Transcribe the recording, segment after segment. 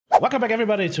Welcome back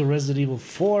everybody to Resident Evil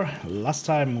 4. Last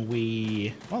time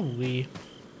we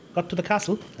got to the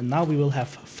castle and now we will have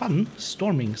fun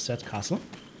storming said castle.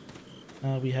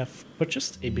 We have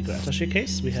purchased a bigger attaché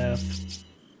case. We have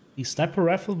the sniper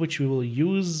rifle which we will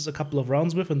use a couple of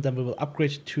rounds with and then we will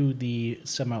upgrade to the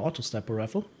semi-auto sniper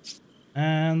rifle.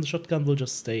 And the shotgun will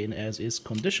just stay in as is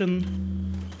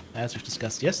condition, as we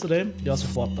discussed yesterday. We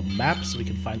also bought the map so we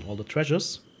can find all the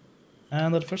treasures.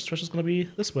 And the first treasure is gonna be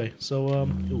this way. So,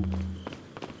 ooh.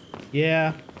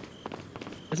 Yeah.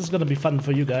 This is gonna be fun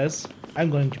for you guys. I'm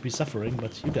going to be suffering,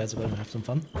 but you guys are going to have some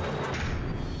fun.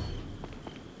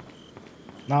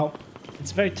 Now,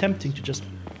 it's very tempting to just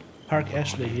park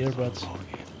Ashley here, but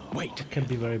wait, it can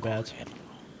be very bad.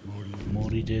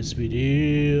 Mori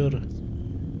despedir.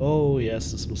 Oh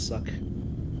yes, this will suck.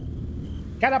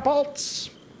 Catapults!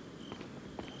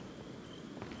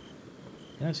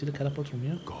 Can I see the catapult from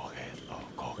here?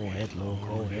 Go ahead low,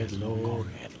 go ahead low.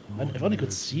 If only I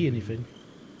could see anything.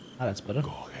 Ah, that's better.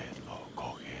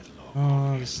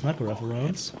 The sniper rifle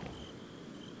rounds.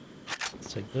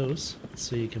 Let's take those. Let's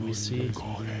see, can we see?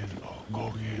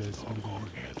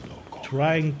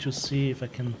 Trying to see if I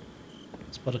can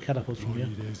spot a catapult from here.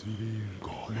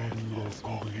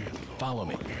 Follow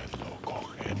me.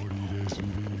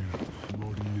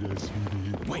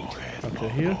 Wait. Okay,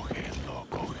 here.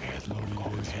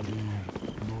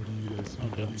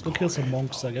 Okay, let's go kill some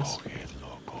monks, I guess.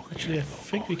 Actually, I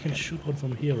think we can shoot one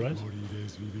from here, right?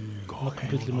 I'm not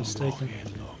completely mistaken.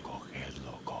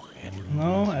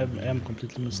 No, I am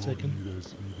completely mistaken.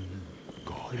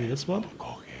 Maybe this one?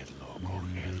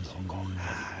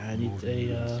 I need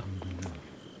a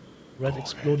red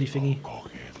explodey thingy.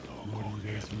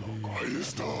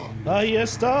 Ahí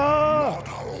está!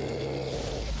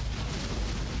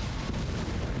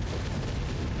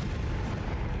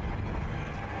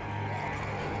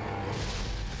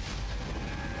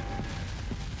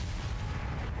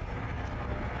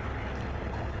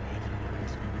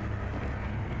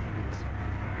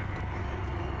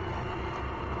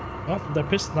 Oh, they're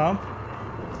pissed now.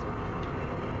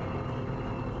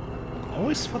 I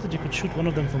always thought that you could shoot one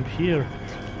of them from here.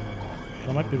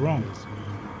 I might be wrong.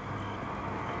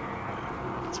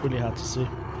 It's really hard to see.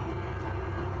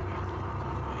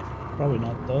 Probably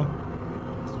not, though.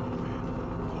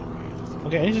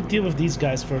 Okay, I need to deal with these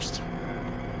guys first.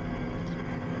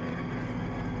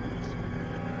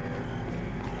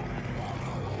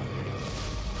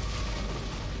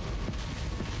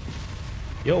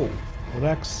 Yo,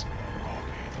 relax.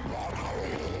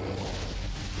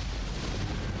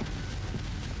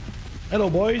 Hello,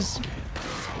 boys.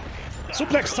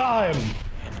 Suplex time!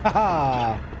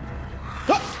 Haha!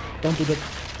 Ah! Don't do that.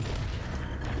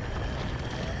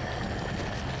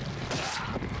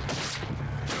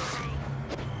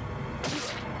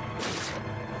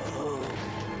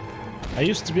 I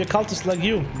used to be a cultist like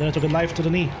you, then I took a knife to the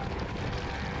knee.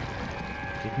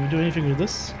 Okay, can we do anything with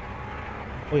this?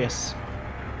 Oh yes.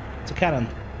 It's a cannon.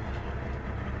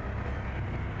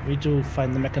 We need to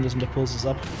find the mechanism that pulls this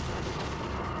up.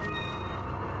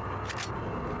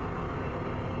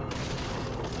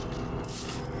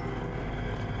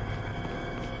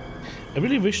 I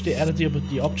really wish they added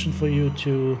the option for you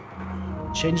to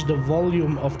change the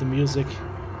volume of the music,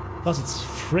 because it's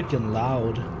freaking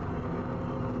loud.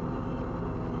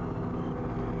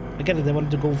 I get it, they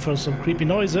wanted to go for some creepy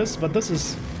noises, but this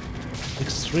is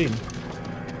extreme.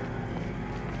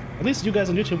 At least you guys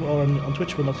on YouTube or on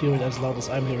Twitch will not hear it as loud as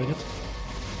I'm hearing it.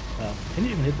 Can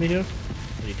you even hit me here?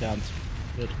 No, you can't.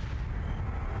 Good.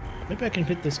 Maybe I can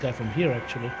hit this guy from here,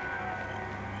 actually.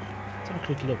 Let's have a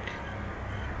quick look.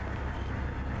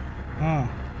 Ah.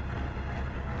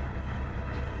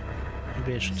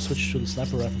 Maybe I should switch to the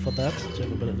sniper rifle for that, to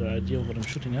have a better idea of what I'm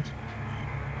shooting at.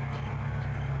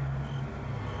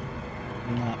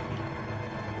 Nah.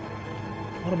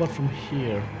 What about from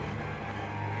here?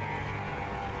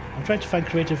 I'm trying to find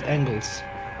creative angles.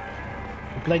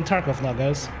 We're playing Tarkov now,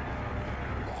 guys.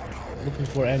 Looking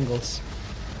for angles.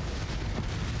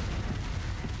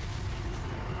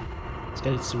 Let's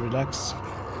get it to relax.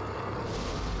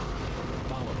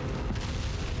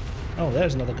 Oh,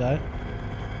 there's another guy.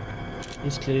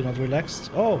 He's clearly not relaxed.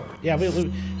 Oh, yeah, we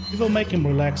will make him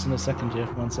relax in a second here.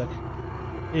 One sec.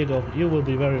 Here you go. You will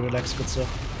be very relaxed, good sir.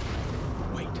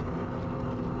 Wait.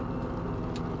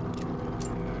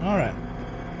 Alright.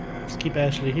 Let's keep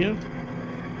Ashley here.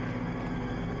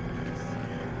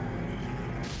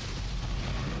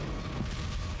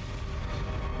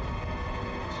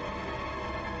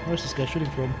 Where's this guy shooting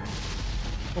from?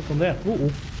 Oh, from there.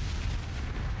 Ooh.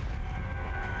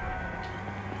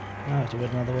 I have to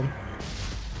get another one.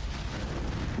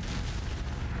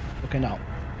 Okay, now.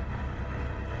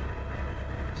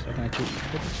 So I can actually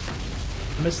hit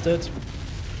it. Missed it.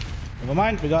 Never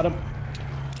mind, we got him.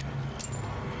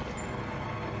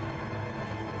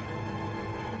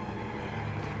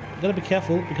 Gotta be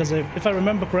careful, because if I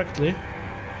remember correctly,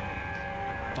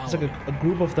 there's like a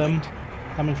group of them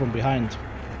coming from behind.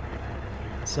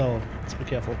 So, let's be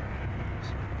careful.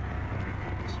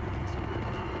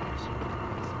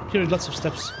 Hearing lots of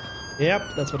steps. Yep,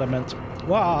 that's what I meant.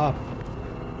 Wow!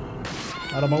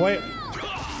 Out of my way.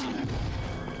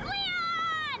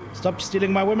 Stop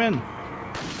stealing my women!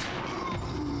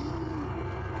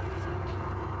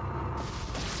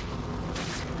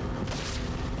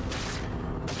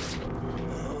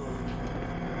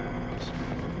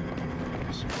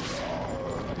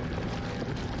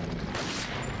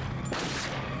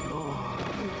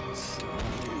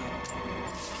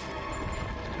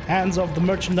 Hands off the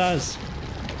merchandise.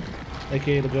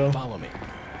 AKA the girl. Follow me.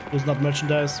 Who's not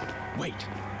merchandise. Wait.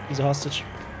 He's a hostage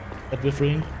that we're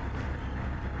freeing.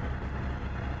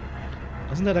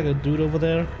 Wasn't there like a dude over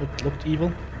there that looked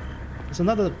evil? There's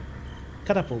another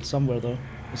catapult somewhere though.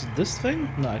 Is it this thing?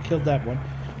 No, I killed that one.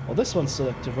 Oh, this one's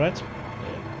selective, right?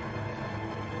 Yeah.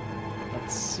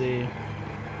 Let's see.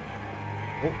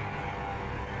 Oh.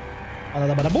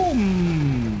 Bada bada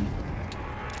boom!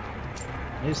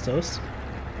 Nice toast.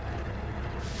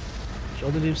 Which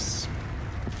only leaves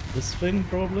this thing,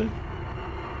 probably.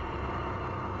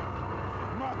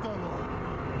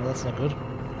 Well, that's not good.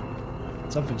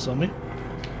 Something saw me.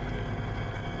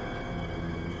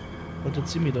 What did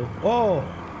see me though? Oh!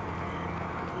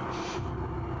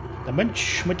 Der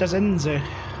Mensch mit der Sense.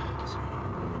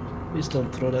 Please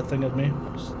don't throw that thing at me.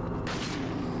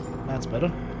 That's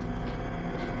better.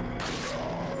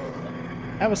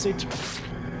 Have a seat.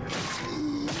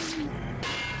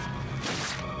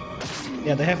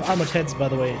 Yeah, they have armored heads, by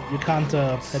the way. You can't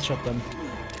headshot them.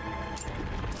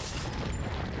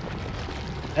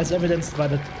 As evidenced by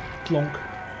the clonk.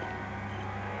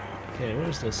 Okay, where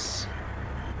is this?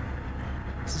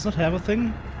 Does this not have a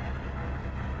thing?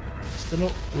 Still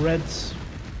no red.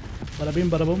 Bada bing,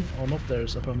 bada boom. Oh, nope,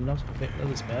 there's apparently not. Okay, that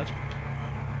is bad.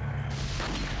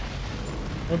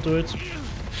 Don't do it.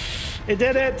 It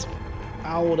did it!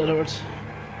 Ow, that hurt.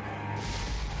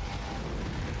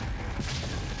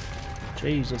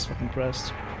 Jesus fucking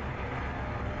Christ.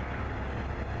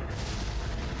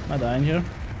 Am I dying here?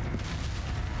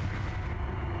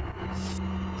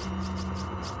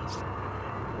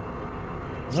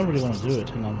 I don't really want to do it.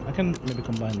 Hang on. I can maybe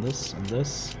combine this and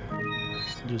this.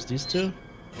 Use these two.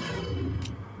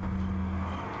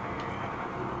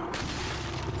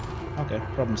 Okay,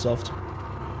 problem solved.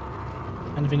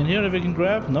 Anything in here that we can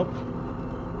grab? Nope.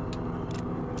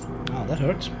 Oh, that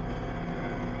hurt.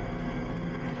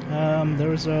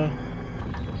 There is a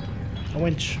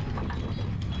winch.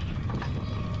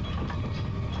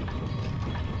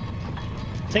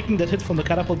 Taking that hit from the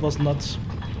catapult was not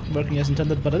working as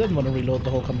intended, but I didn't want to reload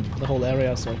the whole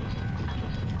area, so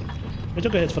we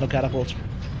took a hit for the catapult.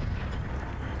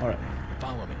 All right.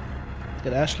 Follow me. Let's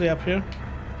get Ashley up here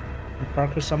and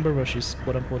park her somewhere where she's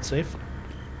quote unquote safe.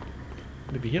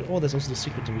 Maybe here. Oh, there's also the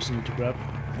secret that we still need to grab.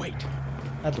 Wait.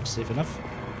 That looks safe enough.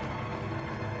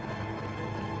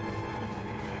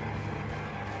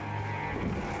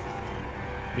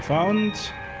 We found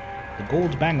the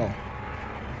gold bangle.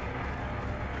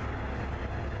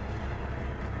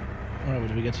 Alright, what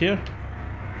do we get here?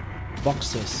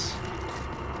 Boxes.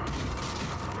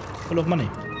 Full of money.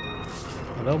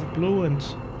 A velvet blue and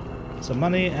some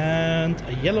money and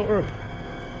a yellow herb.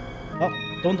 Oh,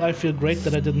 don't I feel great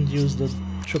that I didn't use the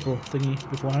triple thingy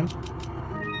beforehand.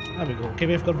 There we go. Okay,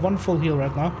 we've got one full heal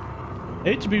right now. I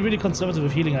need to be really conservative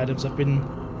with healing items. I've been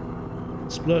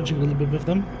splurging a little bit with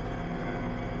them.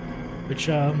 Which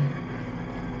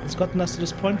has gotten us to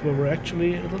this point where we're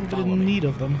actually a little bit in need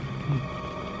of them.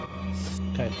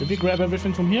 Okay, did we grab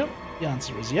everything from here? The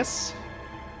answer is yes.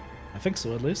 I think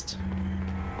so, at least.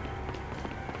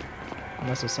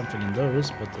 Unless there's something in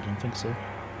those, but I don't think so.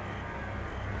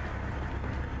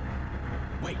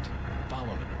 Wait, follow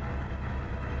me.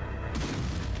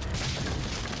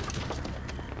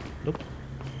 Nope.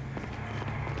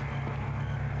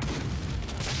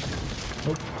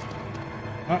 Nope.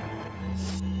 Ah.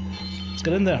 Let's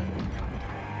get in there.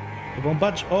 It won't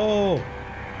budge. Oh!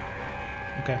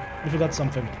 Okay, we forgot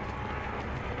something.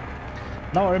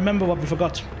 Now I remember what we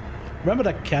forgot. Remember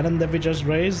that cannon that we just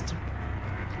raised?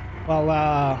 Well,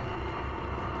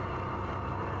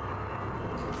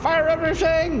 fire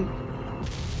everything!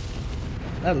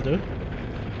 That'll do.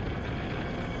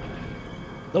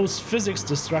 Those physics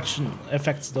destruction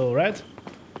effects though, right?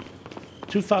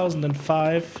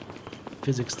 2005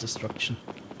 physics destruction,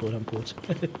 quote unquote.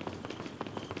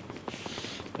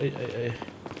 Hey.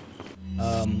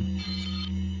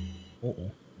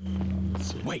 Let's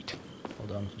see. Wait.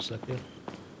 Hold on for a sec here.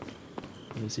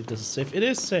 Let me see if this is safe. It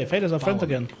is safe. Hey, there's our friend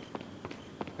again.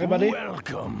 Hey, buddy.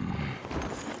 Welcome.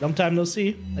 Long time no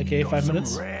see. Okay, 5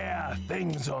 minutes. Rare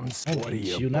things on Oh, we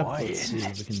can tune up. Let's see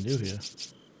what we can do here.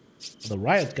 The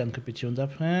riot gun could be tuned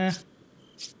up. How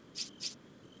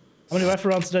many rifle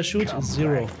rounds did I shoot?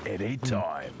 0. Any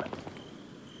time.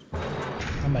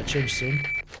 I might change soon.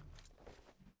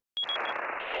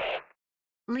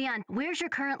 Leon, where's your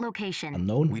current location?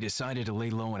 Unknown. We decided to lay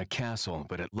low in a castle,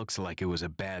 but it looks like it was a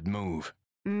bad move.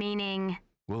 Meaning?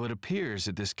 Well, it appears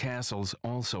that this castle's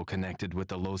also connected with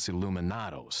the Los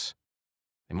Illuminados.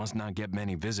 They must not get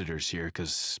many visitors here,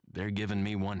 because they're giving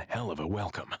me one hell of a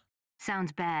welcome.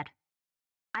 Sounds bad.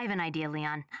 I have an idea,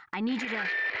 Leon. I need you to...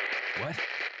 What?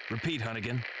 Repeat,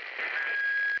 Hunnigan.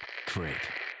 Great.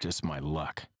 Just my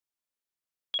luck.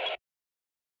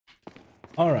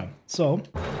 Alright, so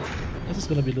this is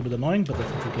gonna be a little bit annoying, but I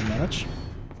think we can manage.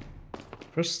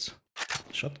 First,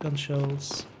 shotgun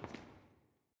shells.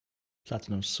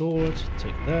 Platinum sword,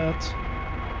 take that.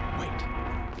 Wait.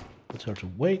 Put her to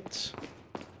wait.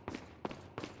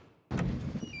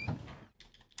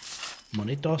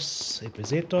 Monitos,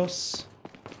 pesetos.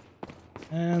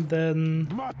 And then...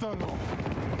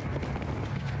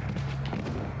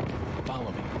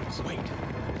 Follow me. Wait.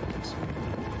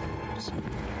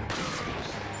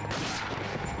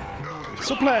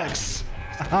 Suplex!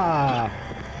 Aha!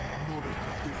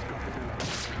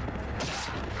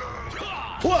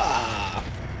 Wah!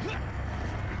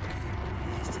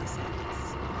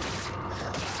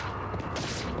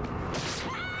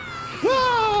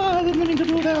 Wah! I didn't mean to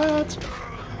do that!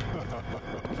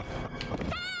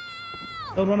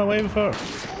 Don't run away with her.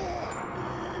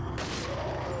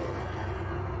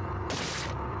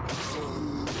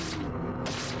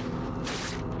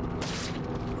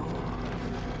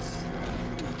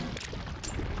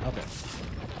 Okay.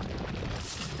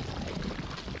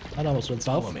 That almost went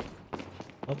south. Follow me.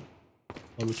 Oh.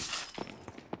 Oh, look.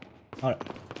 Alright.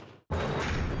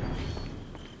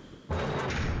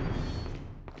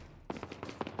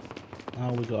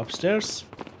 Now we go upstairs.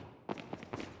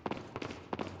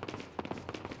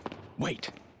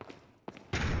 Wait.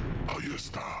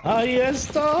 Ahí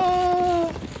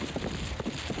está.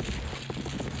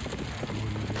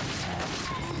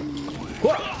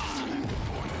 Whoa.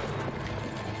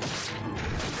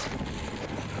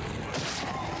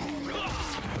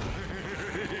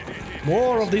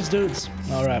 More of these dudes.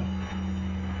 Alright.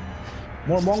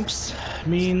 More monks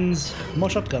means more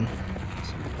shotgun.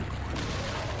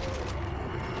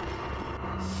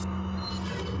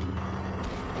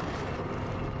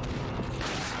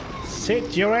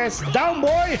 Sit your ass down,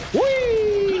 boy!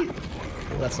 Whee!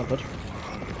 Oh, that's not good.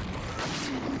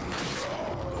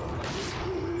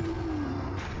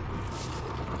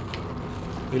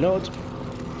 Reload.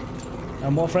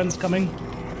 And more friends coming.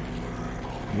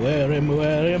 Where am?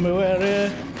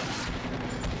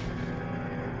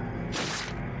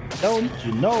 Don't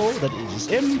you know that it is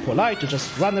impolite to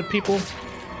just run at people?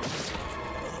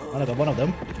 Well, I got one of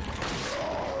them.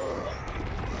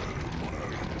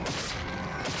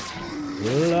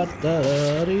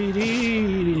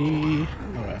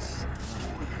 Alright.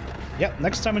 Yeah,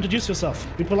 next time introduce yourself.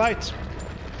 Be polite.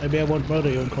 Maybe I won't murder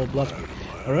you in cold blood.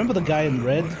 I remember the guy in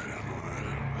red.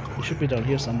 He should be down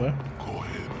here somewhere.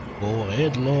 Go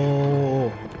ahead,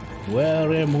 low.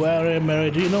 Where am,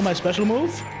 Mary? Do you know my special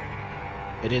move?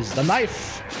 It is the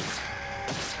knife.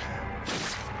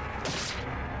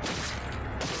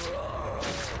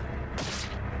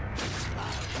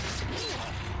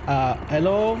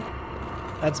 Hello?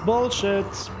 That's bullshit.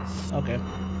 Okay.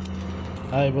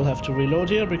 I will have to reload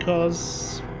here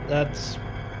because that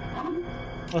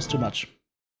was too much.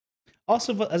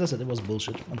 Also, as I said, it was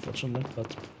bullshit, unfortunately,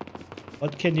 but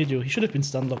what can you do? He should have been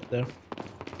stun locked there.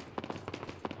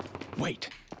 Wait.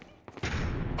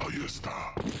 Oh,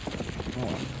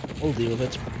 we'll deal with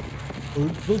it.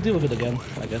 We'll deal with it again,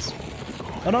 I guess.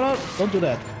 No, don't do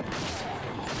that.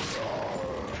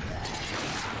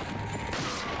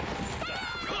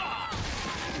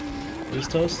 Please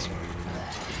toast.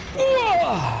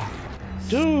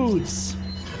 Dudes!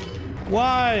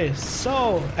 Why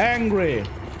so angry?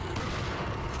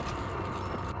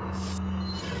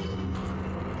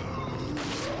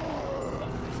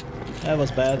 That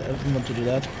was bad. I didn't want to do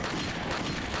that.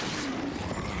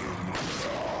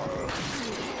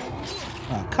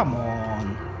 Ah, come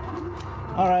on.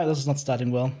 Alright, this is not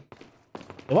starting well.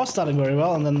 It was starting very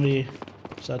well, and then we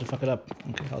decided to fuck it up.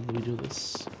 Okay, how do we do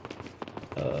this?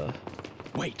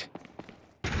 Wait.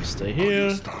 Stay here.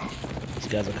 These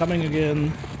guys are coming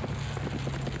again.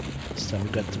 time we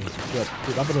got to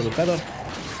put up a little better.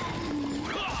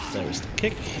 There is the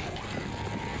kick.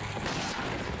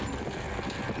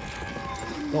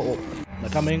 Oh, they're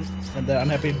coming, and they're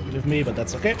unhappy with me, but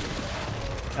that's okay.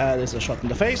 There's a shot in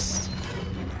the face.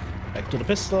 Back to the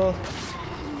pistol.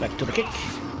 Back to the kick.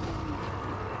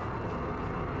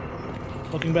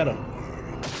 Looking better.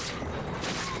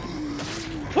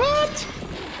 What?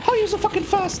 How are you so fucking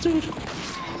fast, dude?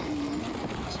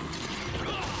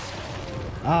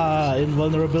 Ah,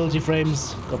 invulnerability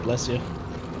frames. God bless you.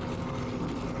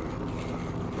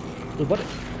 Dude, what?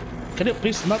 Can you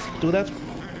please not do that?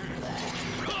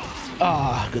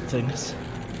 Ah, good things.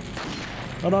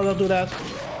 No, no, don't do that.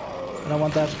 I don't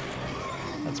want that.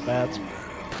 That's bad.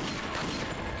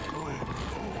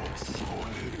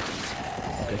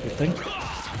 Okay, good thing.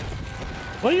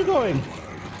 Where are you going?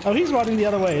 Oh, he's running the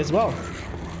other way as well.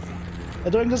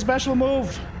 They're doing the special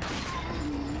move.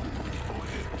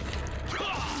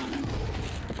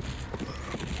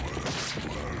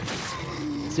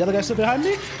 Is the other guy still behind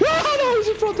me? Oh, no, he's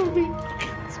in front of me.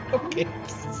 Okay.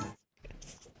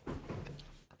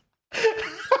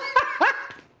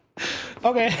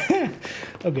 Okay.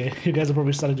 Okay, you guys are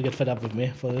probably starting to get fed up with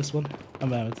me for this one.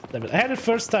 Damn it. I had it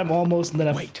first time almost, and then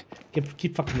I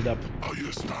keep fucking it up.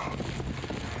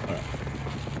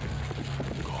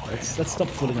 Alright. Let's stop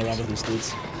fooling around with these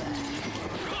dudes.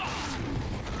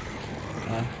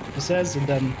 He says, and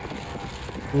then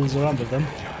fools around with them.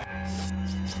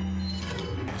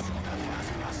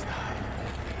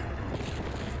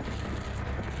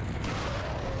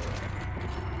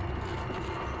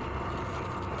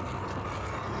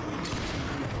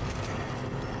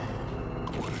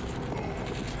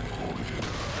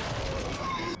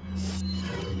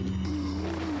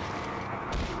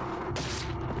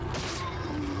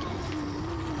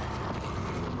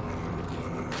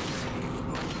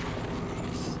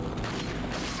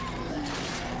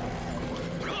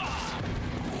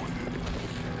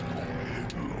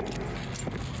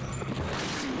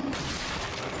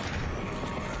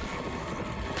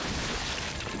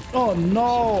 Oh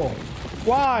no!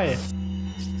 Why?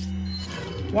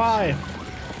 Why?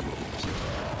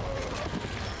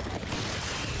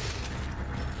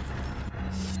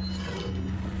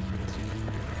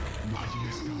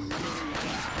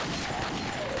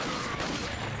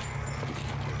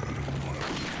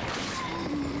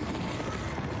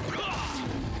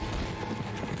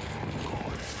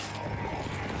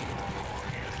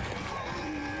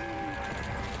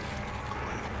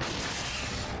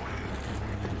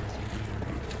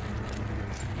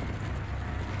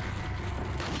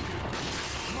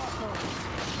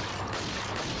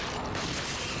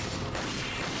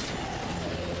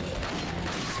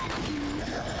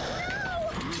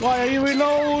 Why are you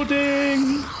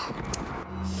reloading?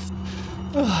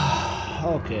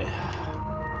 Okay.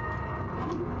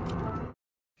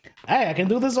 Hey, I can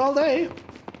do this all day.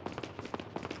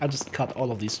 I'll just cut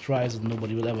all of these tries and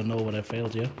nobody will ever know what I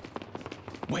failed here.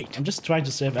 Wait. I'm just trying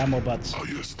to save ammo, but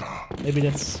maybe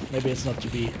it's not to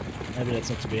be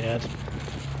had.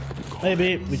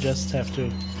 Maybe we just have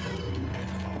to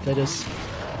play this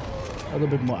a little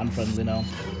bit more unfriendly now.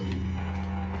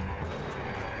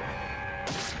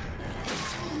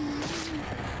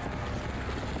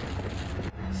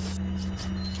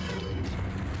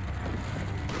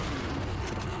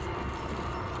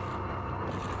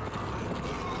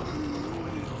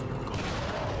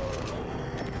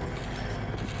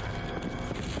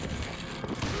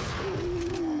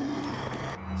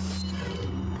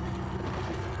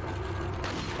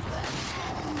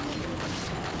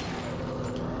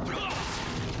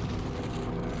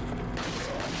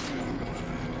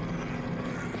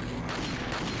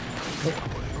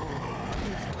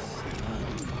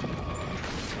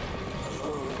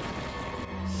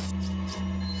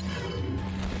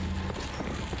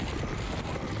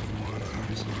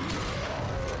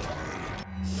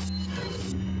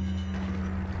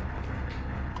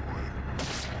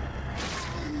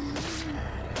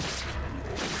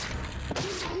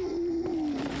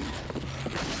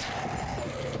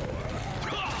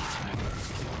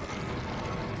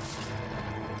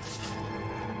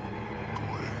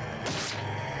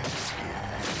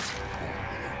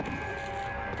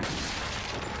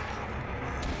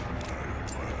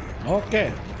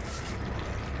 Okay.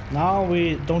 Now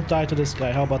we don't die to this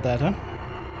guy. How about that, huh?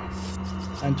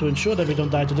 And to ensure that we don't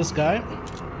die to this guy,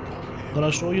 I'm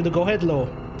gonna show you the go-ahead low.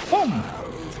 Boom!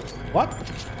 What?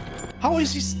 How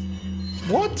is he...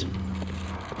 What?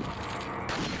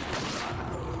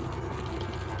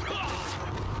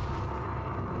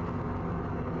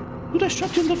 Dude, I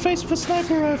shot you in the face with a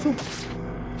sniper rifle.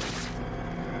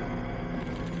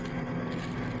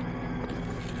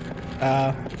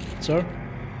 Sir?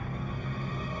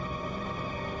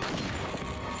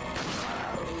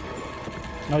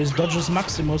 Now he's dodges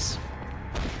Maximus.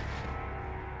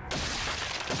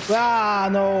 Ah,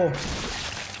 no!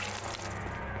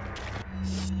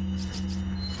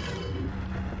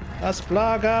 Las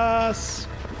Plagas!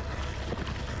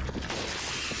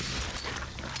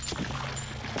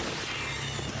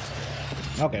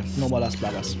 Okay, no more Las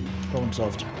Plagas. Problem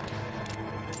solved.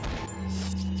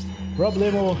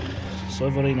 Problemo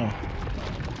solverino.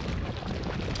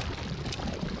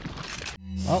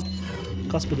 Oh,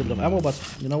 cost me a bit of ammo, but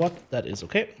you know what? That is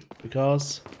okay,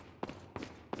 because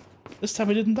this time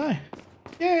we didn't die.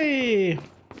 Yay!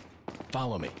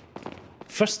 Follow me.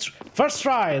 First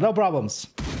try, no problems.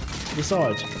 We saw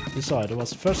it. We saw it. It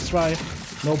was first try,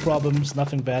 no problems,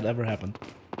 nothing bad ever happened.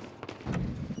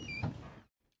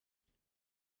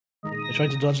 They're trying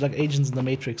to dodge like agents in the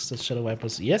Matrix, the Shadow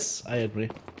Vipers. Yes, I agree.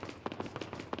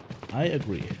 I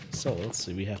agree. So let's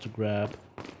see, we have to grab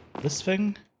this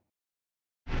thing.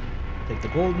 Take the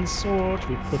golden sword,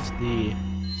 we put the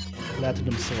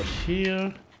platinum sword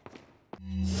here.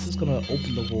 This is gonna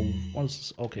open the whole... What is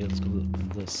this? Okay, let's go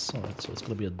to this. Alright, so it's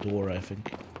gonna be a door, I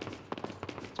think.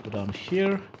 Let's go down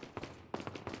here.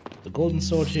 The golden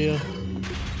sword here.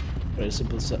 Very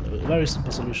simple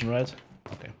solution, right?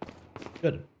 Okay,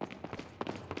 good.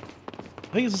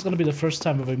 I think this is gonna be the first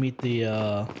time we meet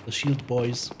the shield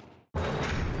boys.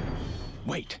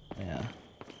 Wait. Yeah.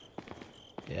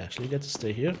 Yeah, actually get to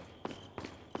stay here.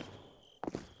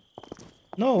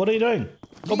 No, what are you doing?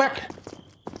 Go back!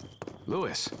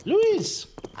 Louis. Luis!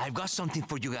 I've got something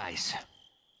for you guys.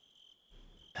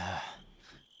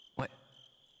 What?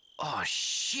 Oh,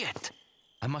 shit!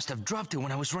 I must have dropped it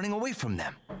when I was running away from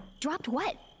them. Dropped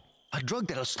what? A drug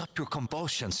that'll stop your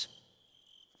convulsions.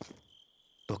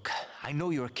 Look, I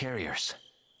know you're carriers.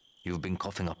 You've been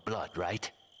coughing up blood,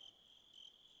 right?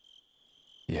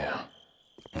 Yeah.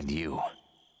 And you?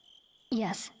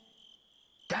 Yes.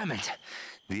 Damn it!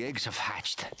 The eggs have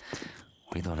hatched.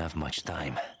 We don't have much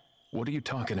time. What are you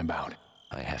talking about?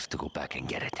 I have to go back and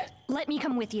get it. Let me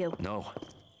come with you. No,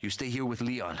 you stay here with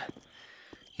Leon.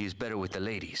 He's better with the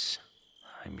ladies,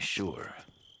 I'm sure.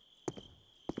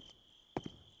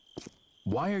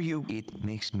 Why are you... It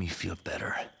makes me feel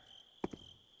better.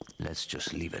 Let's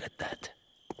just leave it at that.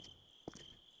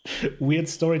 Weird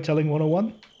storytelling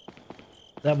 101?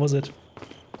 That was it.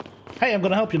 Hey, I'm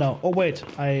gonna help you now. Oh wait,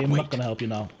 I'm not gonna help you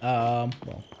now.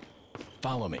 Well.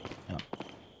 Follow me. Yeah.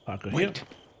 Parker Wait. here.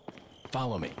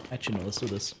 Follow me. Actually, no, let's do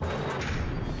this.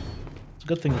 It's a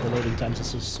good thing that the loading times are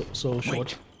so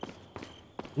short.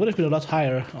 It would have been a lot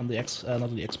higher on the not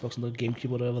on the Xbox, on the GameCube,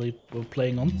 whatever they were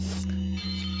playing on.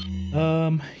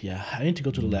 Yeah, I need to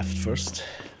go to the left first,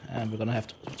 and we're gonna have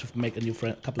to make a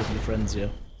couple of new friends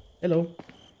here. Hello.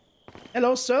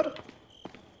 Hello, sir.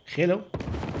 Hello.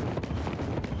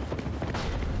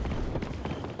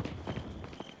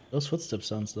 Those footstep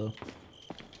sounds, though.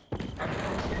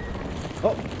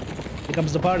 Oh, here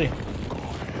comes the party.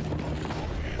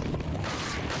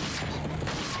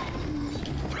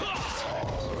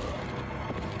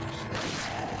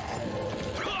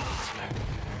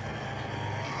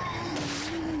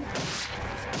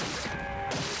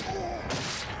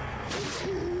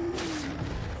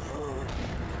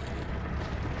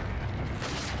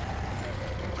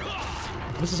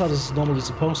 This is how this is normally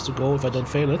supposed to go if I don't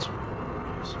fail it.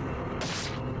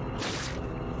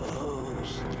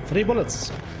 3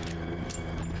 bullets.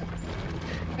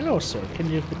 Hello, sir. Can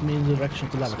you put me in the direction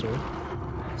of the lavatory?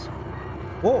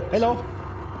 Oh, hello.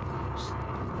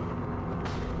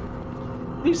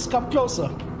 Please come closer.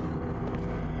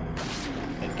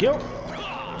 Thank you.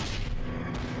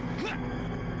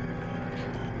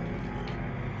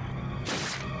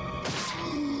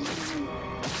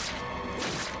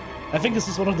 I think this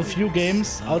is one of the few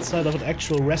games outside of an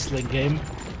actual wrestling game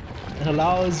that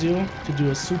allows you to do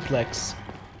a suplex.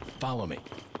 Follow me.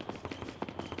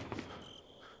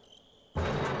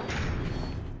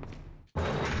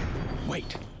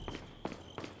 Wait.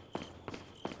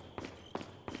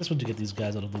 Just want to get these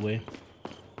guys out of the way.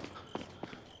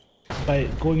 By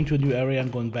going into a new area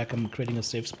and going back, I'm creating a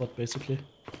safe spot, basically.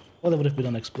 Well, that would have been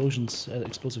an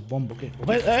explosive bomb. Okay.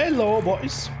 Well, hello,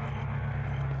 boys.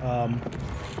 I'm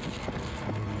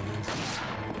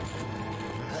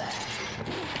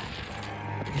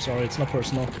sorry, it's not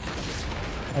personal.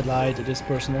 I lied, it is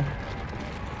personal.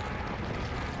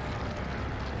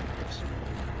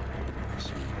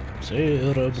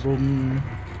 Cerebrum.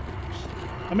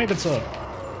 I made it, sir.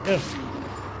 Here,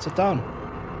 sit down.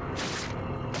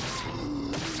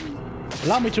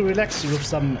 Allow me to relax you with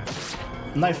some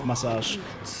knife massage.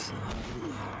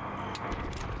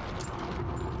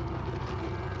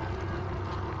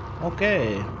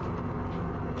 Okay.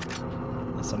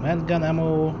 There's some handgun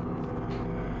ammo.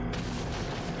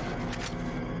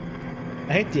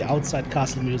 I hate the outside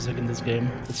castle music in this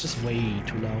game. It's just way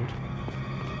too loud.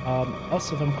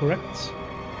 Also, if I'm correct,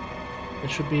 it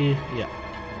should be... yeah.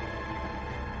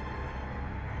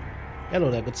 Hello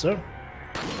there, good sir.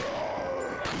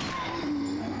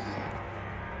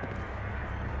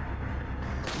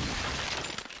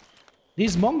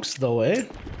 These monks, though, eh?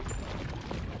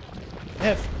 They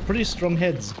have pretty strong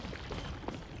heads.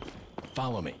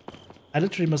 Follow me. I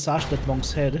literally massaged that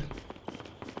monk's head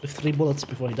with 3 bullets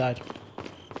before he died.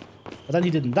 But then he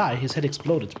didn't die, his head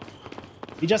exploded.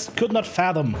 He just could not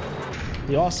fathom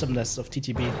the awesomeness of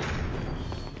TTB.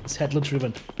 His head literally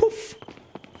went poof!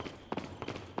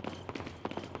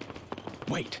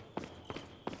 Wait.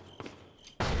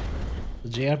 The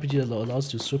JRPG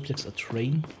allows you to suplex a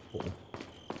train. Oh.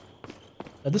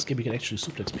 In this game you can actually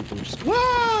suplex people, which is...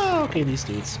 wow! Okay, these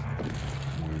dudes.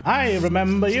 I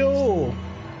remember you!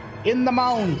 In the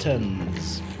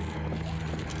mountains!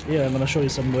 Here, I'm gonna show you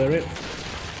somewhere.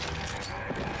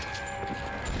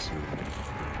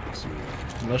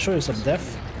 I'm gonna show you some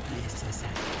death.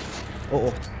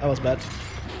 Oh, that was bad.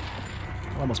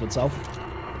 Almost went south.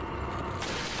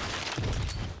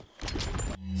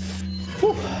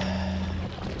 Whew.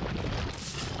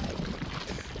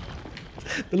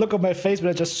 The look on my face when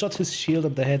I just shot his shield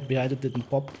and the head behind it didn't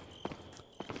pop.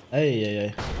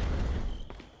 Hey.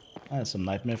 That's some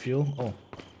nightmare fuel. Oh.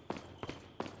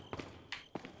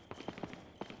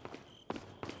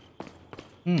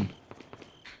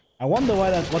 I wonder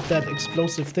what that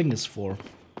explosive thing is for.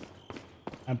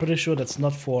 I'm pretty sure that's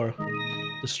not for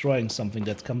destroying something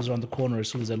that comes around the corner as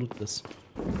soon as I loot this.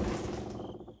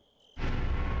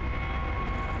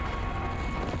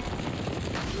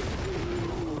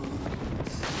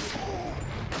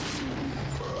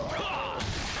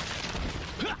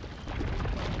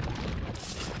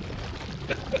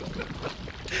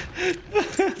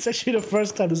 It's actually the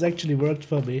first time this actually worked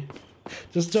for me.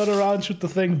 Just turn around, shoot the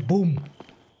thing, boom.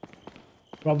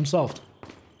 Problem solved.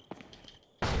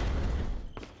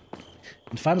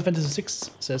 In Final Fantasy VI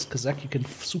says Kazaki can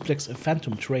suplex a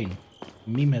phantom train. A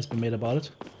meme has been made about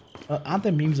it. Aren't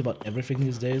there memes about everything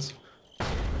these days?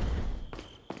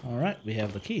 Alright, we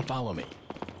have the key. Follow me.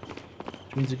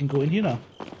 Which means you can go in here now.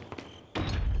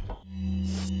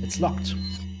 It's locked.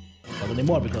 Not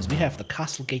anymore because we have the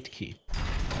castle gate key.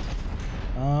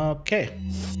 Okay.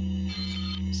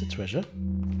 Is it treasure?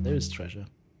 There is treasure.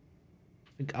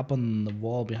 I think up on the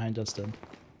wall behind us then.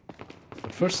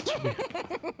 But first,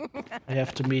 we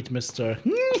have to meet Mr.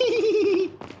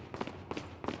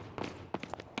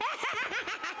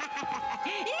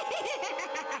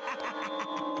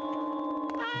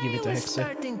 Give it a I was hexe.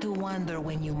 starting to wonder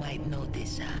when you might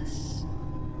notice us.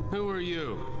 Who are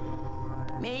you?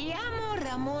 Me llamo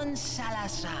Ramon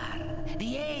Salazar,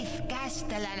 the 8th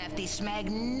Castellan of this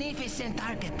magnificent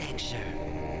architecture.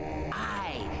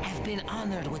 I have been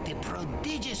honored with the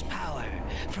prodigious power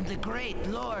from the great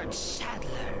Lord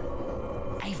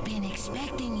Sadler. I've been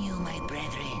expecting you, my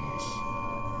brethren.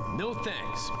 No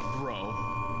thanks, bro.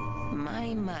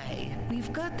 My,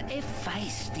 we've got a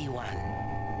feisty one.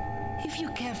 If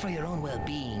you care for your own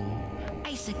well-being,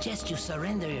 I suggest you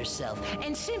surrender yourself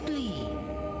and simply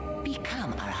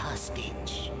become our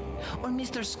hostage. Or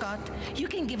Mr. Scott, you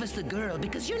can give us the girl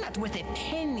because you're not worth a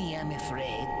penny, I'm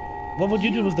afraid. What would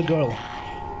you do with the girl?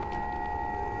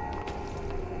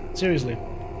 Seriously.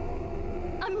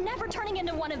 I'm never turning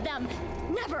into one of them.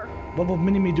 Never. What would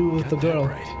Minimi do with the girl?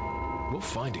 Right. We'll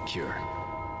find a cure.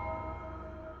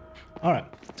 Alright,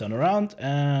 turn around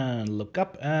and look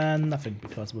up and nothing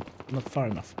because we're not far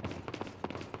enough.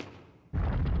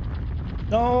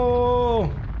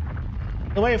 No!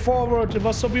 The way forward, it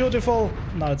was so beautiful!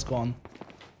 Now it's gone.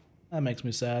 That makes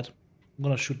me sad. I'm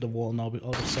gonna shoot the wall now out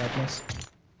of sadness.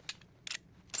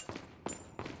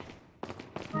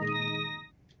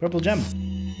 Purple gem.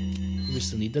 Do we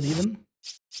still need that even?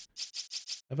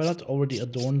 Have I not already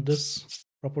adorned this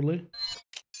properly?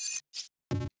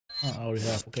 Oh, I already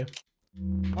have, okay.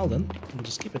 Well then, we'll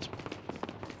just keep it.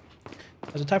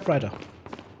 As a typewriter.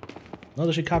 Not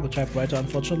a Chicago typewriter,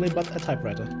 unfortunately, but a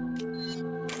typewriter.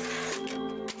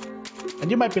 And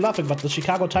you might be laughing, but the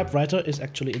Chicago typewriter is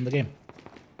actually in the game.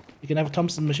 You can have a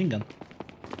Thompson machine gun.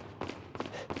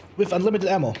 With unlimited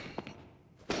ammo.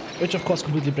 Which of course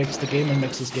completely breaks the game and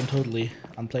makes this game totally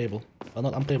unplayable. Well,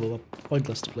 not unplayable, but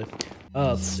pointless to play.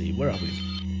 Let's see, where are we?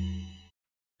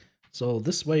 So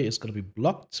this way is gonna be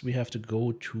blocked. We have to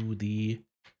go to the...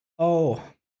 oh,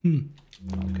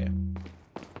 okay.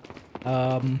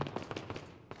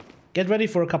 Get ready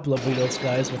for a couple of reloads,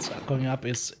 guys. What's going up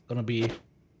is gonna be...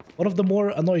 One of the more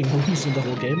annoying moves in the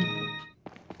whole game.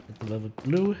 Get the velvet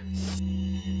blue.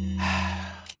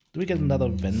 Do we get another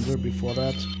vendor before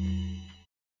that?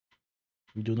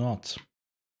 We do not.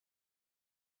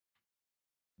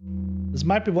 This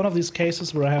might be one of these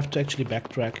cases where I have to actually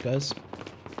backtrack, guys.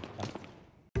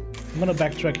 I'm gonna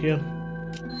backtrack here.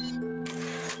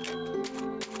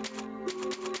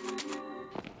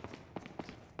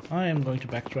 I am going to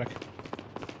backtrack.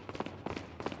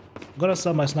 I'm gonna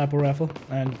sell my sniper rifle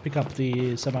and pick up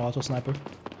the semi-auto sniper.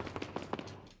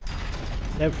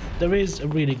 There is a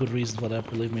really good reason for that,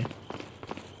 believe me.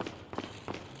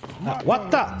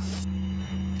 What the?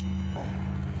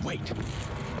 Wait.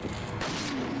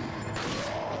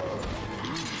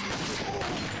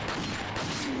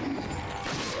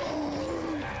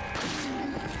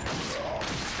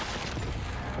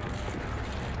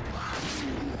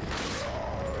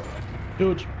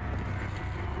 Dude,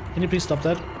 can you please stop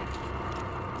that?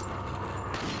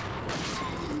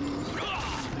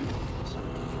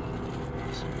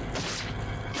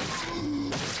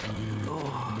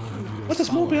 What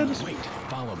is move behind us? Wait,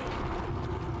 follow me.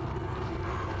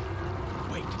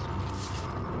 Wait.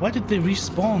 Why did they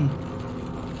respawn?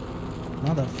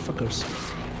 Motherfuckers.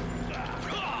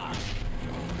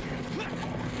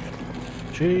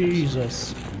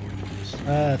 Jesus.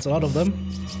 That's a lot of them.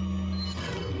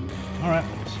 Alright.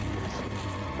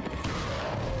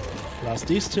 Last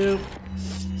these two.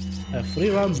 I have 3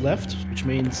 rounds left, which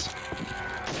means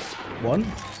 1.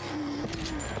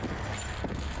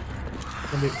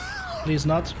 Can we please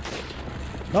not?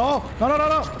 No! No, no, no,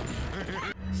 no!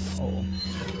 Oh.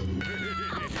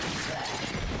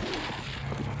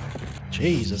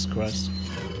 Jesus Christ.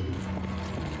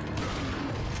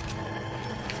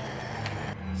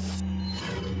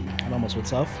 I'm almost with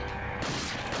South.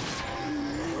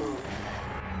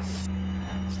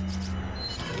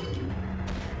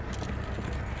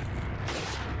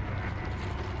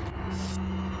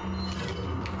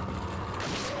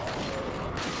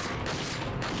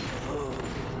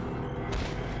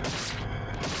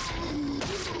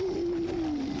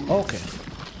 Okay.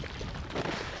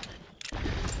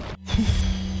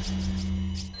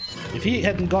 If he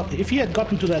had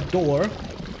gotten to that door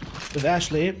with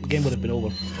Ashley, the game would have been over.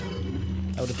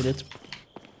 That would have been it.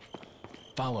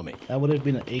 Follow me. That would have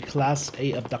been a Class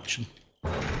A abduction.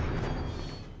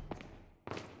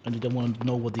 And you don't want to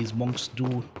know what these monks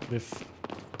do with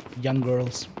young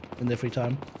girls in their free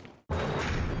time.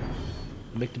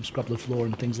 Make them scrub the floor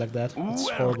and things like that. It's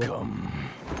horrible. Welcome.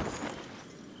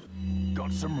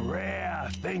 Got some rare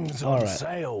things All on right.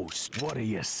 sale. What are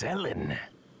you selling?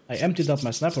 I emptied out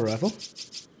my sniper rifle.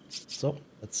 So,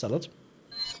 let's sell it.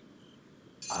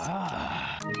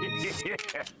 Ah.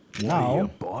 What Now- are you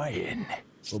buying?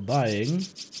 We're buying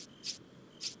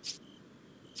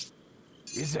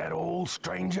Is that all,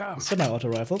 stranger? semi-auto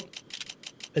rifle.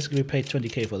 Basically, we paid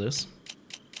 20k for this.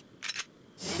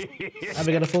 And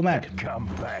we got a full mag. Come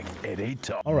back any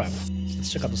Alright,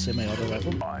 let's check out the semi-auto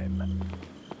rifle. time.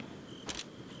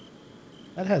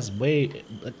 That has way...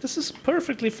 Like, this is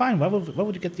perfectly fine. Why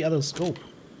would you get the other scope?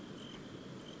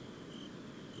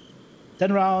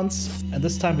 10 rounds, and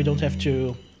this time we don't have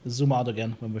to zoom out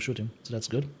again when we're shooting, so that's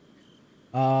good.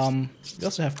 We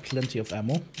also have plenty of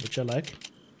ammo, which I like.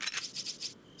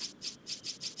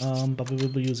 But we will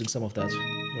be using some of that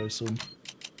very soon.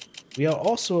 We are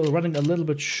also running a little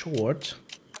bit short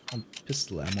on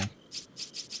pistol ammo.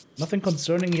 Nothing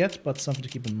concerning yet, but something to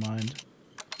keep in mind.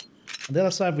 On the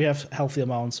other side, we have healthy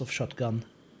amounts of shotgun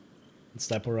and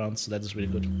sniper rounds, so that is really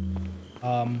good.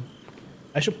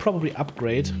 I should probably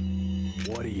upgrade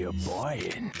What are you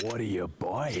buying? What are you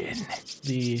buying?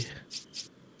 the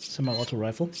semi-auto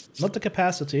rifle. Not the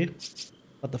capacity,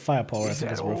 but the firepower. I Is think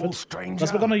that is worth all, it. stranger?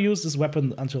 Because we're gonna use this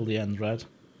weapon until the end, right?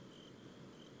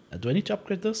 Do I need to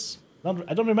upgrade this?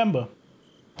 I don't remember.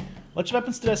 Which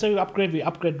weapons did I say we upgrade? We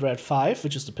upgrade RE4,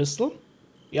 which is the pistol.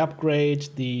 We upgrade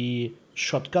the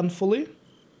shotgun fully.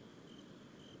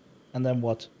 And then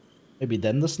what? Maybe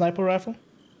then the sniper rifle?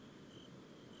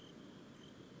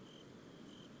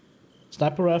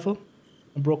 Sniper rifle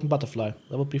and broken butterfly.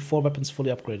 That would be 4 weapons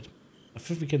fully upgraded. I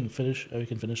think we can finish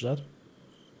that.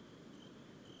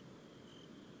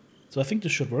 So I think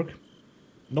this should work.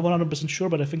 Not 100% sure,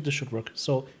 but I think this should work.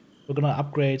 So we're gonna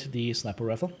upgrade the sniper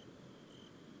rifle.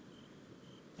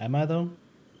 Am I though?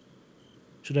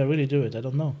 Should I really do it? I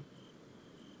don't know.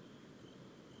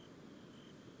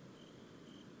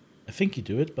 I think you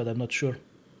do it, but I'm not sure.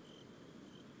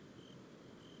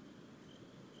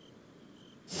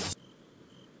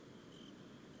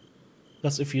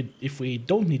 Because if we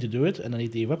don't need to do it, and I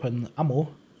need the weapon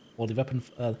ammo, or the weapon,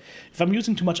 if I'm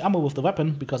using too much ammo with the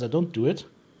weapon because I don't do it,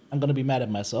 I'm gonna be mad at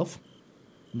myself.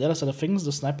 On the other side of things,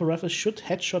 the sniper rifle should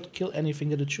headshot kill anything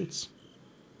that it shoots.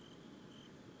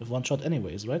 With one shot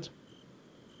anyways, right?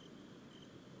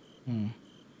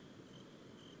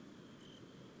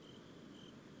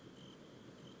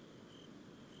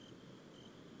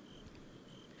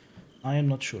 I am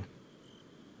not sure.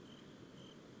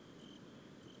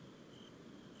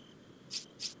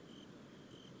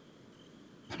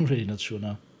 I'm really not sure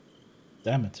now.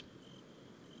 Damn it.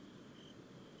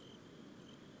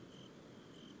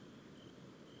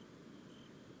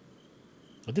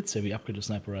 I did say we upgrade the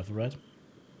sniper rifle, right? The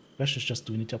question is just,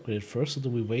 do we need to upgrade it first, or do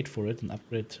we wait for it and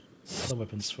upgrade other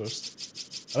weapons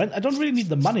first? I mean, I don't really need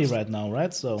the money right now,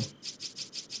 right? So,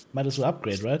 might as well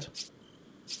upgrade, right?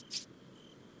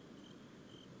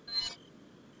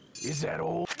 Is that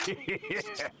old?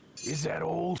 Is that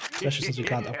old? Especially since we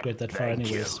can't upgrade that far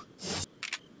anyways.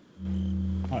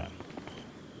 Alright.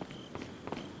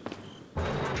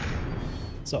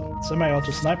 So,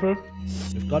 semi-auto sniper.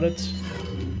 We've got it.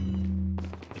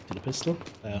 Back to the pistol.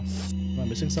 Am I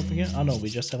missing something here? Oh no, we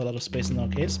just have a lot of space in our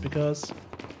case because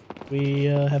we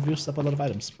have used up a lot of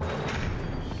items.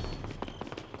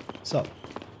 So.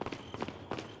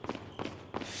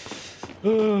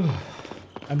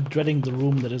 I'm dreading the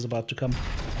room that is about to come.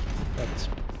 But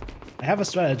I have a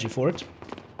strategy for it.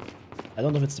 I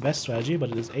don't know if it's the best strategy,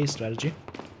 but it is a strategy.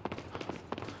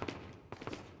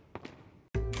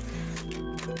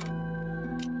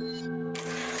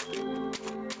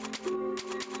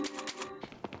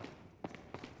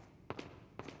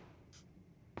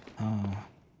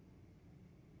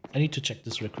 I need to check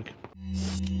this real quick.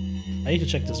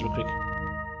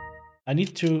 I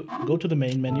need to go to the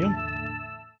main menu.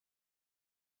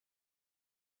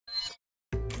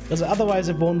 Because otherwise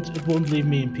it won't leave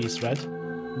me in peace, right?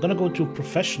 I'm gonna go to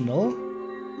professional,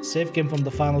 save game from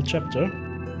the final chapter,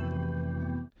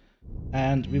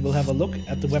 and we will have a look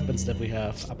at the weapons that we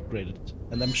have upgraded.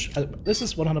 And this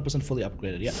is 100% fully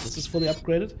upgraded. Yeah, this is fully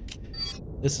upgraded.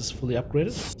 This is fully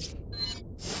upgraded.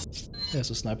 There's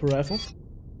a sniper rifle,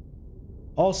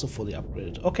 also fully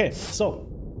upgraded. Okay, so,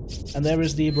 and there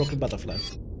is the broken butterfly,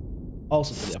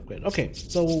 also fully upgraded. Okay,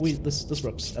 so this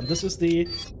works. And this is the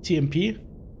TMP,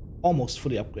 almost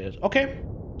fully upgraded. Okay,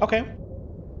 okay.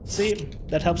 See,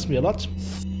 that helps me a lot.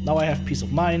 Now I have peace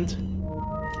of mind.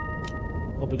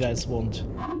 Hope you guys will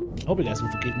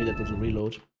forgive me that little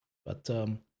reload. But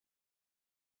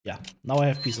yeah, now I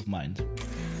have peace of mind.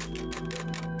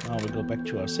 Now we go back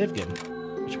to our save game,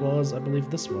 which was, I believe,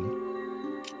 this one.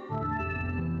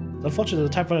 Unfortunately,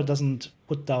 the typewriter doesn't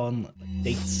put down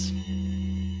dates.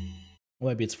 Or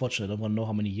maybe it's fortunate. I don't want to know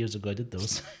how many years ago I did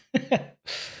those.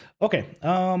 Okay,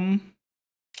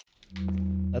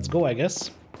 let's go, I guess.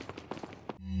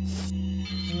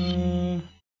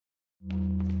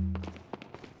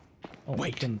 Oh,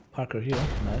 we can park her here.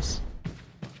 Nice.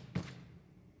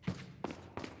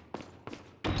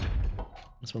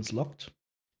 This one's locked.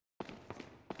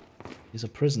 Here's a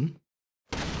prison.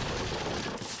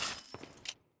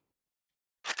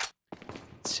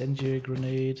 Incendiary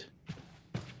grenade.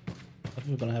 I think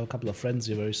we're gonna have a couple of friends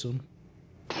here very soon.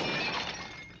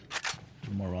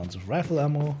 More rounds of rifle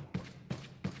ammo.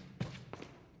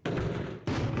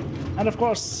 And of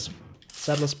course,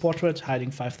 Saddler's Portrait,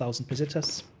 hiding 5,000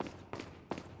 pesetas.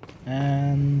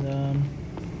 And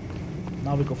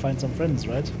now we go find some friends,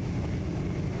 right?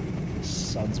 This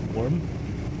sounds warm.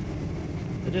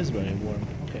 It is very warm.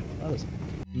 Okay, that is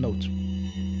note.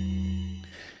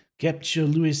 Capture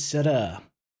Louis Serra.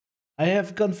 I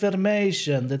have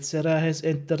confirmation that Serra has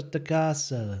entered the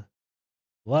castle.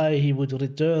 Why he would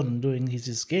return during his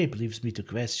escape leaves me to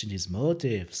question his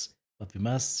motives, but we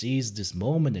must seize this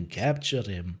moment and capture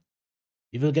him.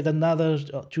 We will get another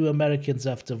 2 Americans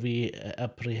after we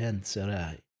apprehend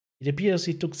Sarai. It appears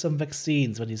he took some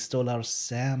vaccines when he stole our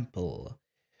sample.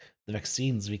 The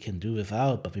vaccines we can do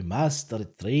without, but we must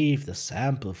retrieve the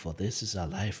sample, for this is our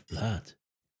lifeblood.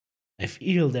 I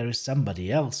feel there is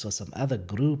somebody else or some other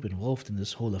group involved in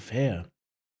this whole affair.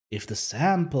 If the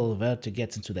sample were to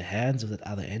get into the hands of that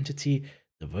other entity,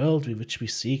 the world which we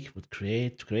seek would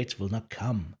create will not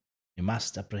come. We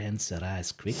must apprehend Sarai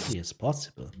as quickly as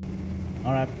possible.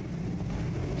 Alright.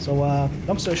 So,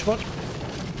 long story short,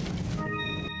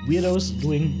 weirdos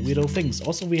doing weirdo things.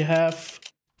 Also, we have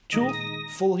 2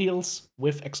 full heals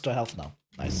with extra health now.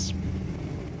 Nice.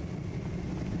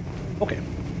 Okay.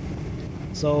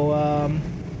 So,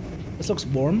 this looks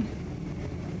warm.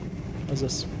 What's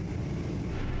this?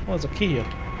 Oh, there's a key here.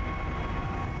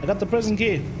 I got the prison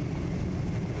key.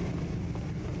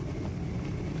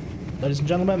 Ladies and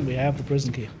gentlemen, we have the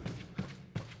prison key.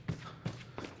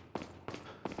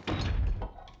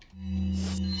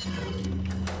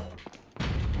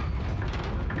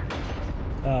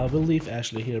 We'll leave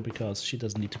Ashley here because she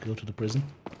doesn't need to go to the prison.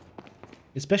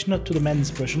 Especially not to the men's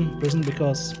prison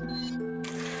because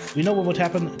we know what would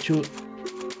happen to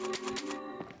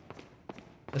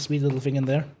a sweet little thing in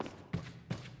there.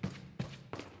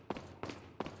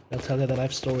 I'll tell you the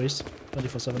life stories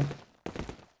 24/7.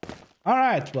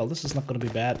 Alright, well, this is not gonna be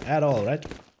bad at all, right?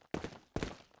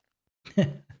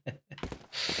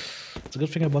 It's a good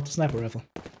thing about the sniper rifle.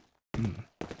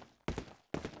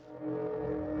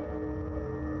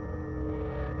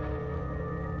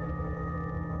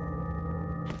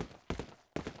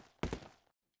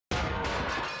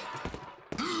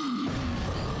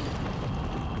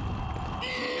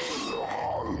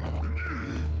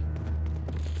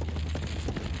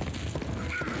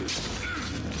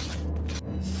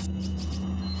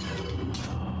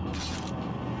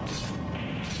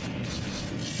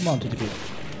 Come on, TTP.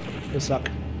 You suck.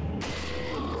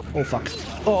 Oh fuck.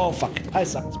 Oh fuck. I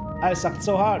sucked. I sucked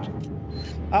so hard.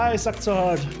 I sucked so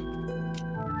hard.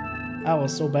 I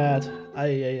was so bad.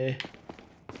 Aye.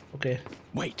 Okay.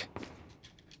 Wait.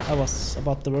 That was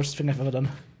about the worst thing I've ever done.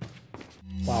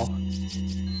 Wow.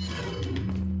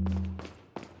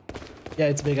 Yeah,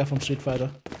 it's Vega from Street Fighter.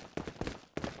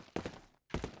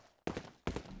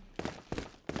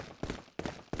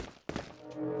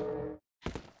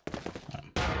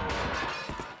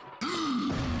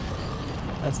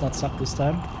 Let's not suck this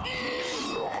time.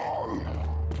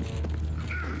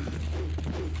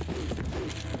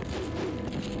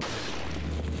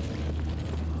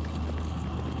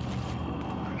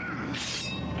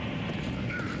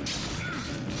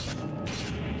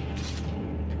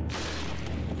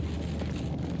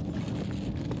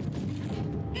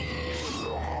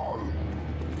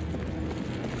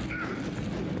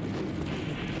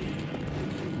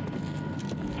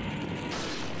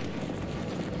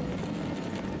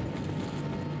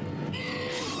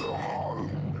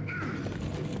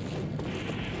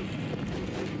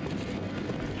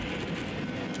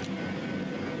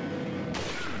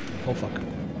 Oh fuck.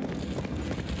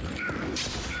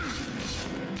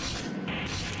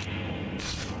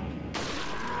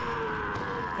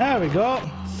 There we go.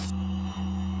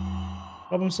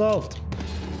 Problem solved.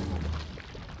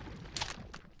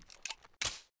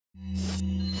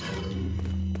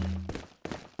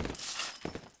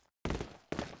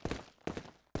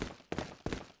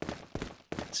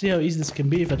 See how easy this can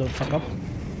be if I don't fuck up.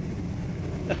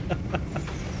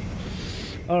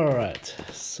 Alright,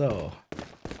 so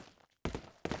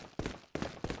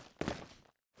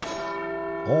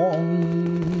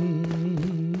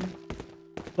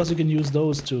plus you can use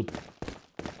those to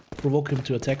provoke him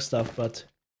to attack stuff, but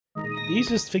the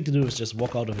easiest thing to do is just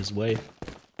walk out of his way.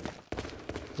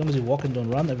 As long as you walk and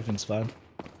don't run, everything's fine.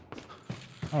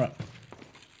 Alright.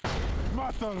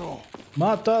 Mátalo!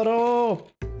 Mataro!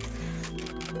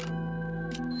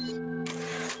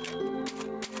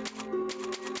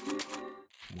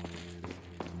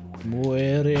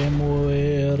 Muere,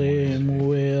 muere,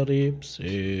 muere,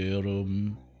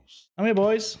 serum. I'm here,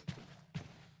 boys.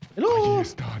 Hello!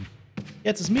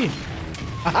 Jetzt ist me.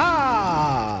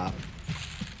 Aha!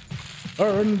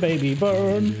 Burn, baby,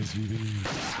 burn.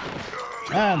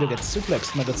 And you get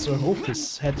suplex. Now that's oh,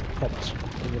 his head popped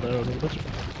over there a little bit.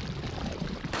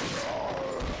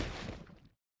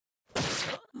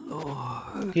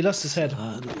 He lost his head.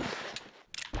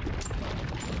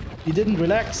 He didn't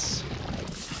relax.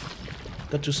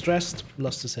 Got too stressed,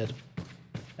 lost his head.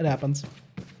 It happens.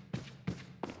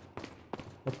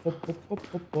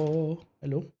 Hello.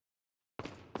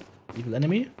 Evil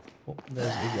enemy. Oh,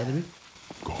 there's evil enemy.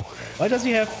 Why does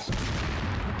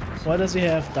he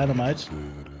have dynamite?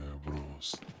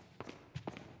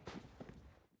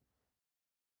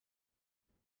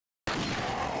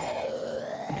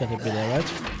 You can't hit me there, right?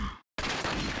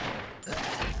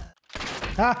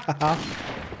 Ha ha ha.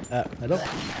 Hello.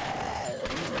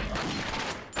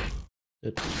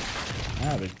 Good.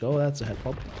 There we go, that's a head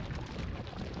pop.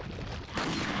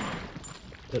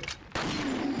 Good.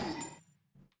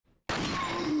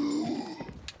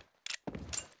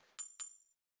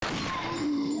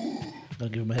 I'll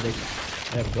give him a headache.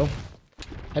 There we go.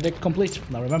 Headache complete.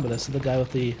 Now remember this, the guy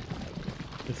with the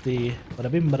bada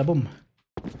bim bada boom.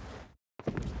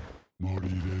 Where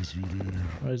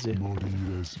is he?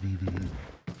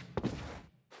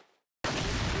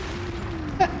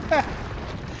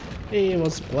 He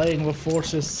was playing with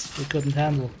forces he couldn't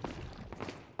handle.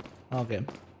 Okay.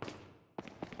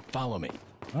 Follow me.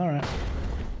 Alright.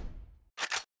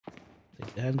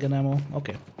 Take the handgun ammo.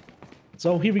 Okay.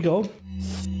 So here we go.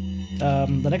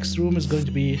 The next room is going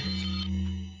to be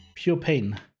pure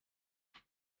pain.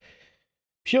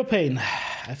 Pure pain.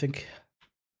 I think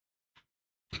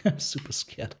I'm super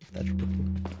scared of that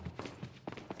room.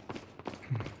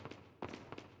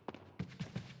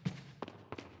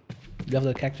 You have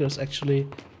the characters actually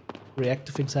react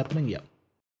to things happening? Yep.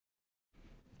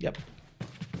 Yep.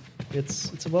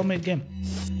 It's a well-made game.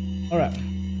 Alright.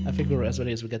 I think we're as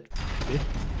ready as we get to be.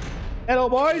 Hello,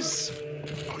 boys!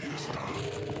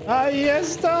 Ahí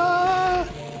está!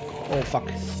 Oh, fuck.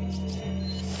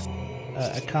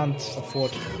 I can't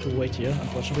afford to wait here,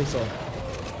 unfortunately, so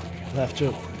I'll have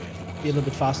to be a little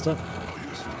bit faster.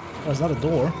 Oh, there's not a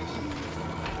door.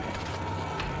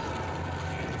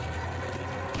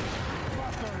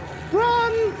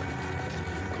 Run!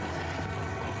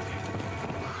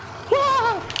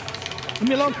 Ah! Leave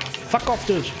me alone! Fuck off,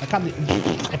 dude! I can't.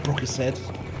 I broke his head.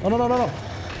 No, no, no, no, no!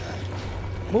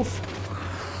 Move!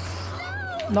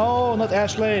 No, not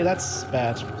Ashley. That's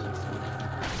bad.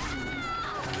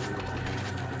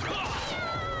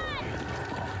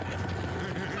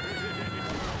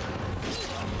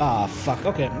 Ah, fuck.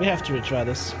 Okay, we have to retry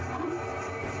this.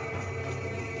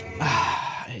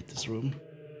 Ah, I hate this room.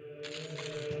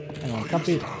 Hang on,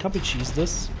 can't we cheese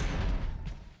this?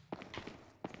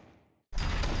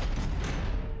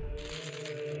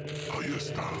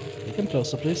 You come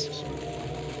closer, please.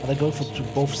 Are they going to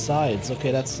both sides?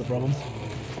 Okay, that's the problem.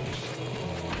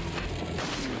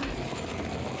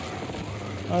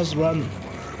 Let's run.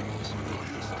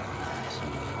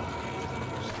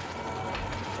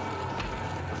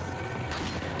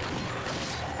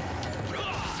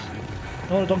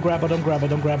 No, don't grab her, don't grab her,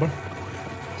 don't grab her.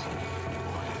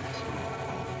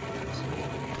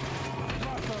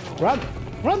 Run!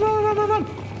 Run, run, run, run, run!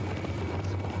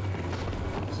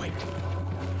 Wait.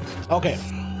 Okay.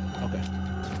 Okay.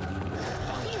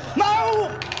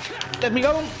 No! Let me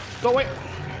go! Go away!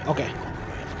 Okay.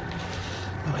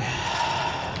 Okay.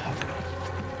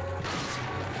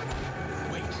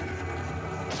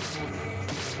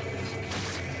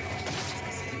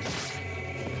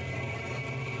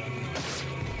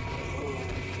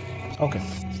 Okay.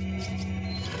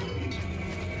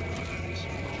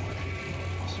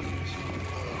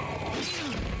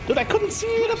 Dude, I couldn't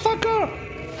see the fucker!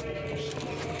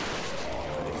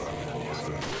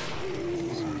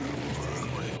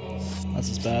 This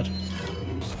is bad.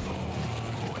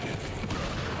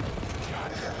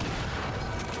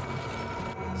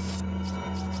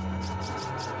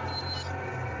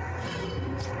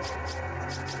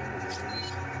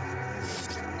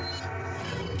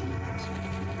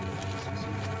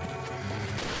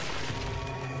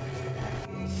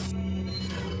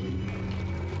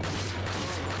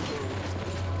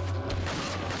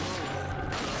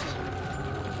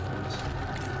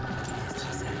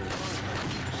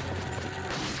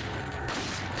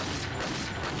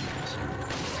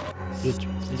 Dude,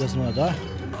 he doesn't want to die.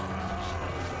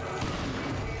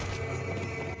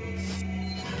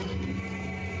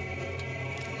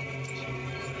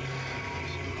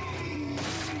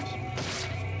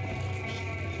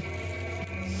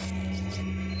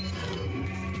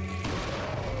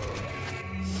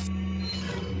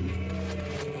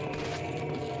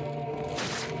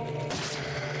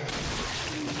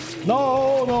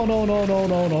 No, no, no, no, no,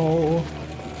 no, no.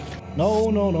 No,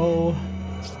 no, no.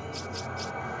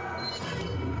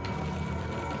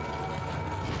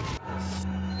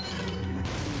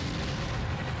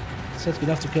 Is that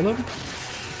enough to kill him?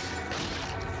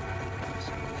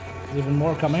 There's even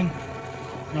more coming.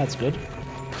 That's good.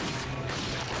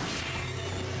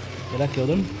 Yeah, that killed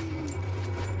him.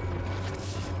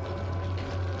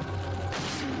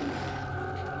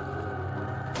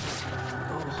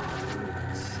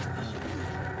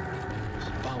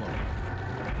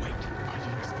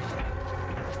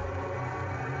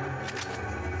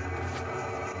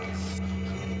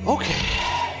 Okay.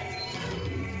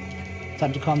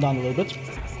 Time to calm down a little bit.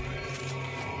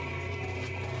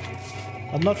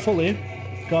 But not fully,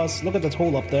 because look at that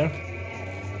hole up there.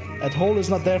 That hole is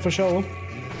not there for show.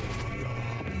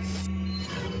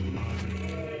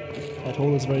 That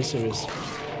hole is very serious.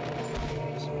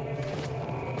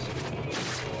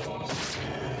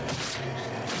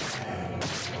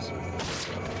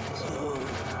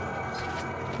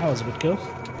 That was a good kill.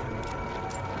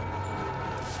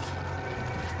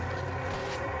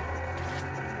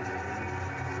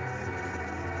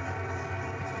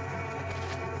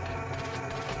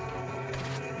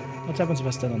 What happens if I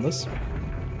stand on this?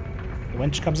 The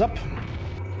winch comes up.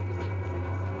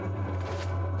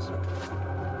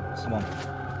 Come on.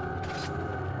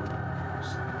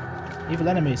 Evil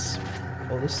enemies.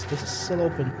 Oh, this is still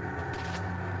open.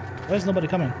 Why is nobody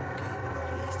coming?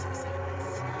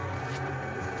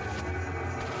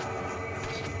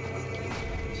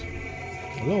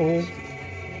 Hello?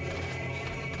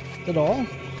 Is that all?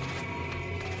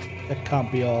 That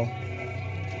can't be all.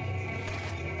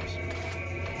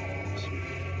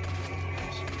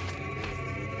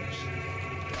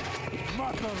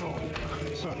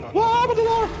 Whoa, open the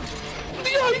door!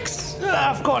 Yikes!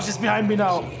 Ah, of course, he's behind me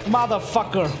now.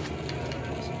 Motherfucker.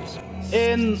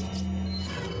 In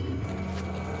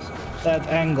that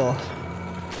angle.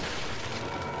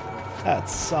 That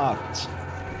sucked.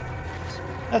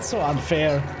 That's so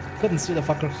unfair. Couldn't see the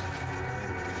fucker.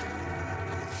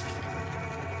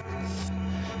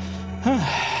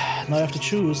 Now I have to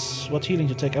choose what healing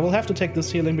to take. I will have to take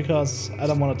this healing because I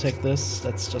don't want to take this.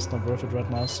 That's just not worth it right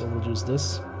now, so we'll use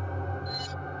this.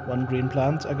 One green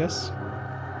plant, I guess.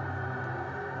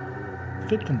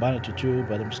 Could combine it to two,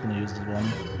 but I'm just gonna use this one.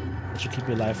 It should keep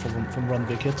me alive from one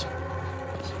big hit.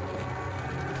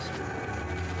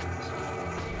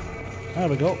 There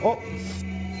we go. Oh!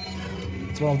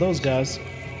 It's one of those guys.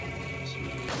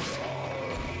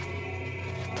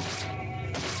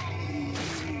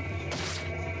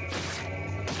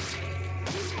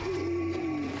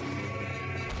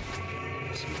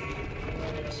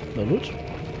 No loot?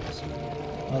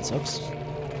 Oh, that sucks.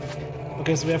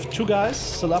 Okay, so we have two guys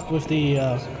still up with the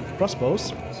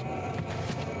crossbows.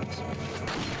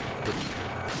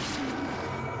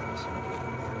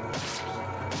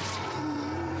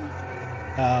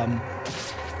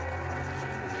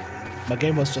 My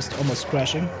game was just almost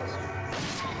crashing.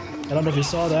 I don't know if you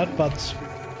saw that, but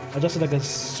I just had like a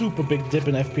super big dip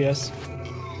in FPS.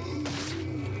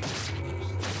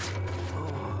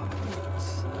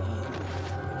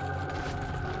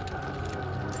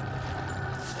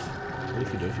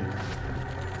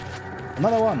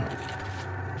 Another one.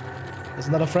 There's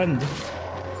another friend.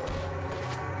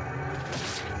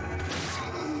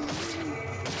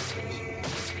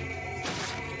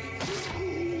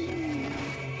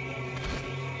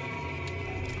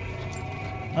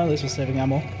 Oh, this was saving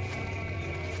ammo.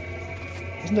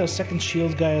 Isn't there a second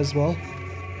shield guy as well?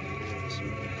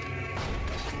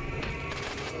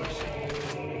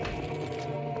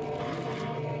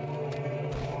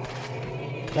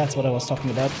 That's what I was talking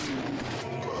about.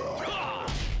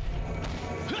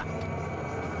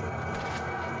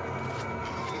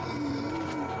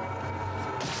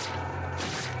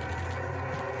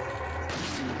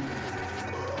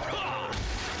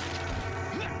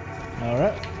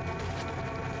 Alright.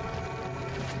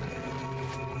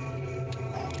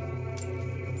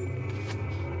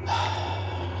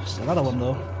 There's another one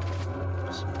though.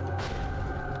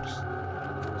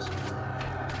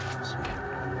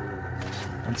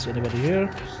 Don't see anybody here.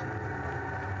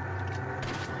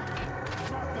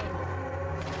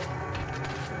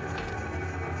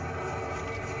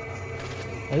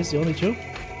 Are these the only two?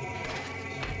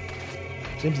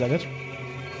 Seems like it.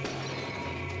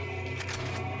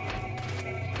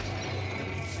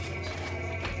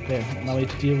 Okay, now we need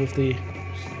to deal with the...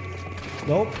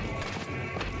 Nope.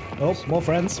 Nope, more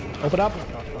friends. Open up.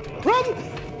 Run!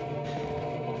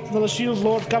 There's another shield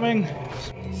lord coming.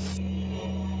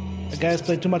 The guy's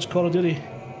played too much Call of Duty.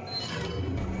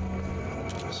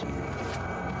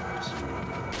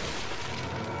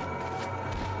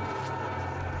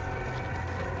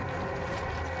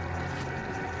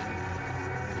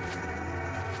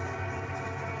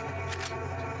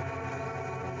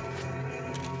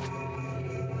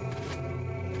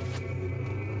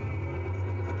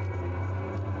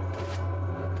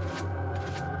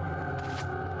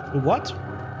 What?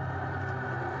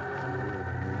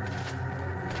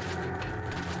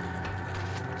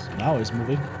 Now he's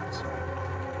moving.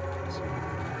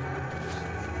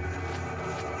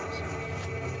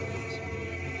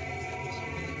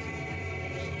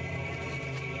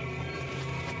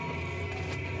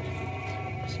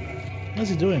 What's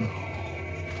he doing?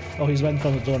 Oh, he's went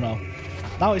from the door now.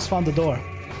 Now he's found the door.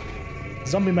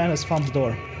 Zombie man has found the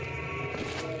door.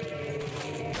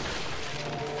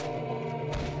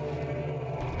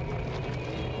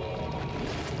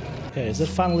 Okay, is that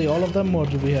finally all of them, or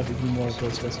do we have even more of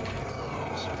those guys?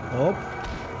 Oh.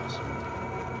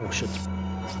 Oh shit.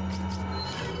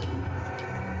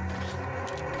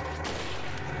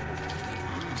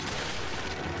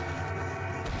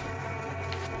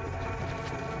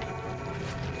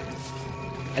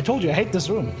 I told you, I hate this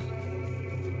room.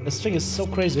 This thing is so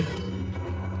crazy. Do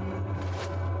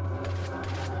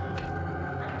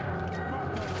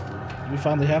we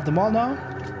finally have them all now?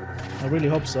 I really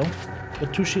hope so. We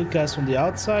got two shield guys from the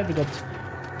outside. We got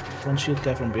one shield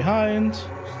guy from behind.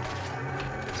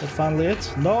 Is that finally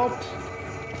it? Nope.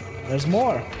 There's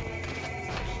more.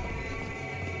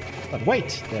 But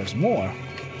wait, there's more.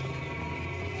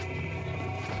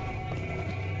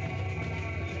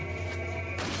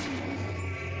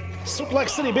 Suplex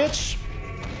City, bitch!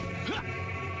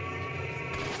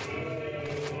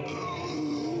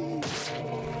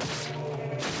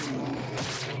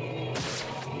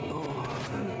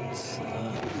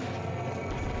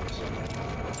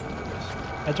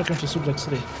 I took him to Suplex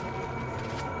City.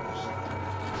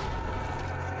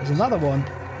 There's another one.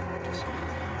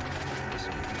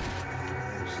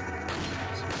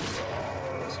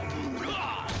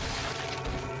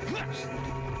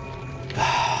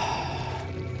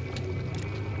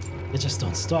 They just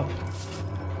don't stop.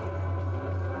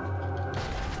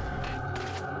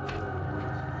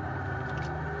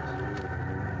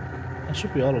 That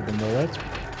should be all of them though, right?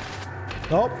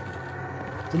 Nope.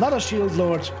 It's another shield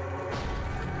lord.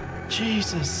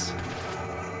 Jesus.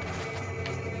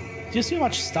 Do you see how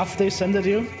much stuff they send at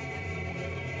you?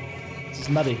 This is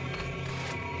nutty.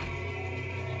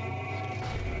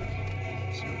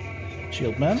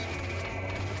 Shield man.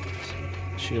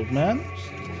 Shield man.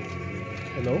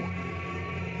 Hello?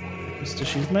 Mr.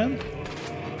 Shield man?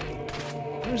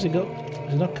 Where does he go?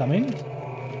 Is he not coming?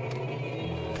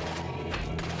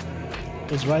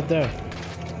 He's right there.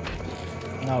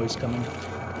 Now he's coming.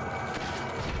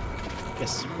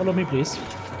 Yes, follow me please.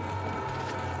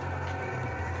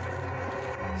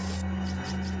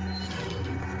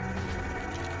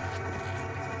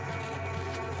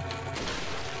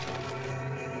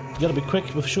 You gotta be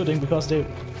quick with shooting because they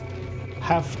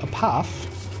have a path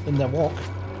in their walk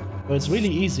where it's really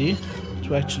easy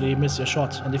to actually miss your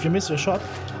shot. And if you miss your shot,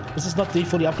 this is not the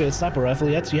fully upgraded sniper rifle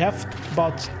yet. You have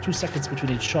about 2 seconds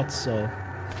between each shot, so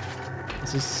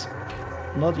this is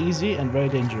not easy and very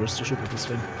dangerous to shoot with this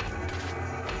thing.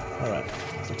 Alright,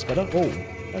 this looks better. Oh,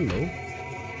 hello.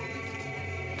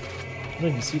 I don't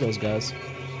even see those guys.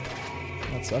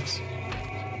 That sucks.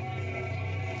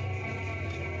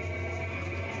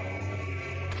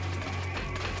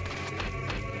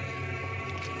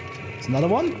 There's another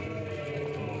one.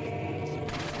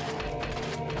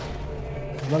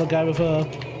 There's another guy with a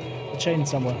chain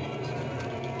somewhere.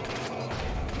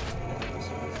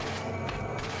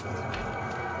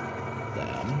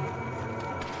 Damn.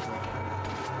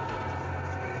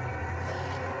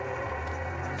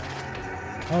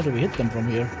 How do we hit them from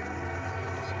here?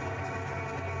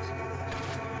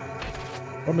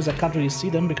 Problem is I can't really see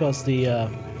them because the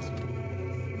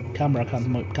camera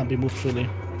can't be moved freely.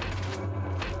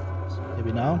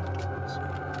 Maybe now.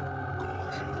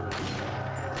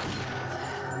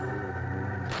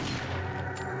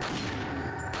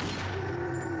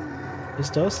 He's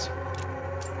toast.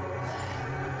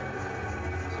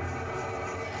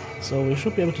 So we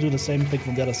should be able to do the same thing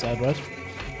from the other side, right?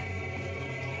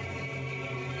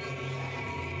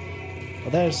 Oh,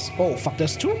 there's... Oh, fuck,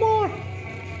 there's 2 more!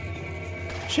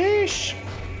 Sheesh!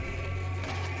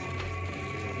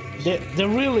 They're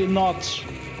really not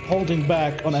holding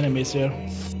back on enemies here.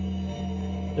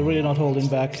 They're really not holding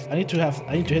back. I need to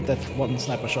hit that one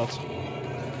sniper shot.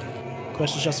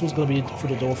 Question is just who's gonna be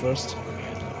through the door first.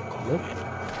 Look.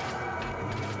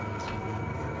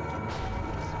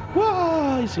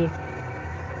 Whoa, he's here.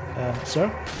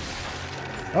 Sir?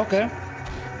 Okay.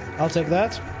 I'll take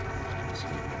that.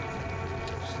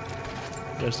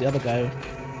 There's the other guy.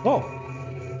 Oh!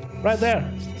 Right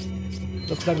there.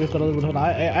 Looks like we've got a little bit of an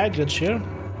eye glitch here.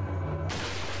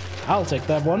 I'll take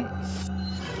that one.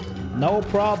 No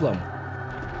problem.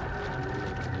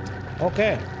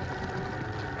 Okay.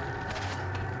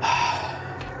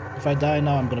 If I die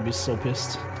now, I'm gonna be so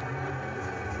pissed.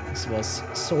 This was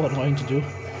so annoying to do.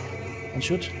 And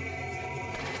shoot.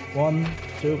 1,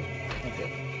 2.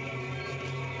 Okay.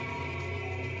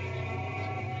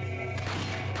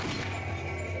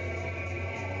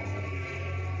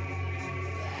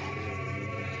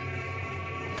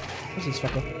 What's this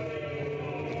fucker?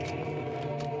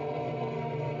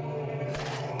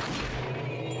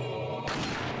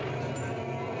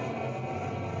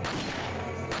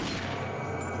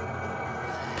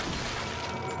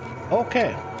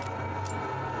 Okay.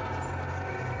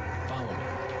 Follow me.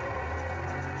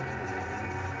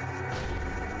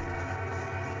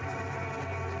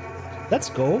 Let's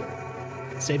go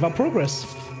save our progress.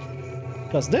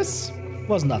 Because this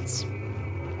was nuts.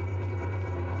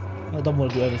 I don't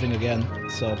want to do everything again,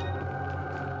 so...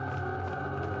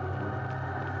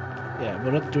 Yeah,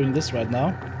 we're not doing this right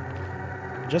now.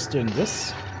 Just doing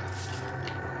this.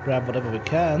 Grab whatever we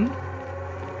can.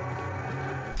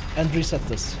 And reset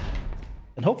this.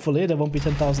 And hopefully there won't be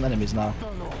 10,000 enemies now.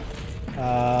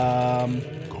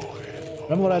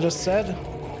 Remember what I just said?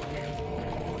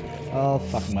 Oh,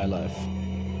 fuck my life.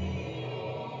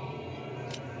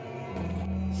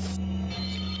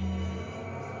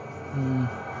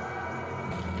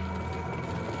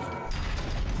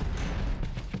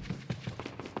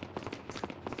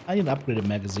 I need an upgraded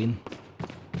magazine.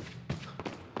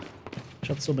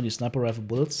 Shot so many sniper rifle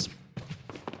bullets.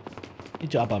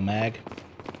 Need to up our mag.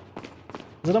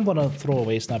 Because I don't want to throw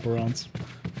away sniper rounds.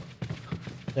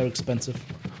 They're expensive,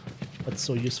 but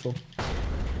so useful. So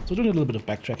we're doing a little bit of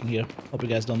backtracking here. Hope you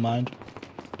guys don't mind.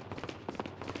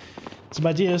 So my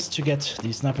idea is to get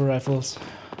the sniper rifles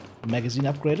magazine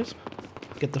upgraded,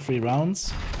 get the 3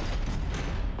 rounds,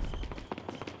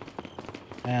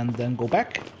 and then go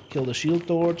back, kill the shield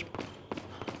lord.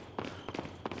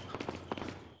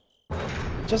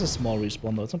 Just a small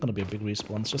respawn though, it's not gonna be a big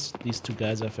respawn, it's just these 2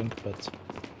 guys I think, but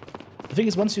the thing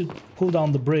is once you pull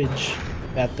down the bridge,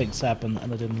 bad things happen,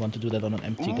 and I didn't want to do that on an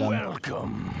empty gun.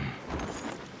 Welcome.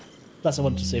 Plus I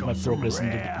want to save my progress in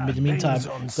the meantime,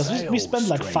 because we spent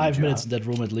like 5 minutes in that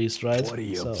room at least, right? What are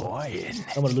you buying?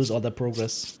 I don't want to lose all that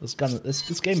progress. This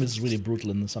game is really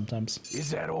brutal sometimes.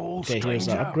 Is that all, Okay, here's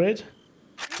stranger? our upgrade.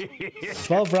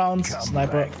 12 rounds, Come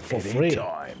sniper back for free.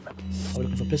 Are anytime. we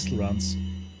looking for pistol rounds?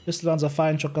 Pistol rounds are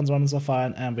fine, shotgun rounds are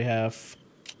fine, and we have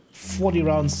 40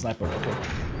 rounds sniper, okay.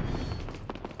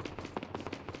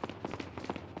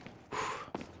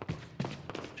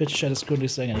 Twitch chat is currently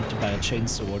saying I need to buy a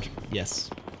chainsword.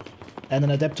 Yes. And an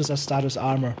Adeptus Astartes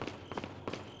armor.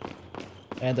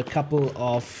 And a couple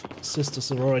of Sister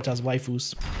Sororitas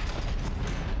waifus.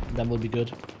 And that will be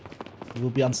good. We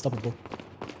will be unstoppable.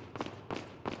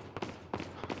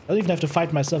 I don't even have to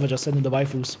fight myself, I just send in the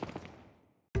waifus.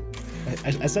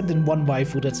 I sent in 1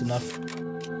 waifu, that's enough.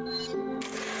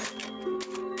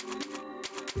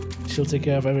 She'll take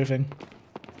care of everything.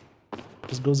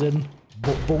 Just goes in.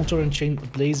 Bolter and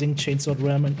blazing chainsword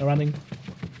running.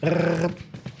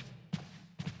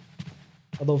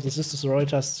 Although if the Sister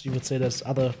Sororitas, you would say there's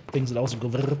other things that also go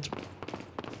vrrt.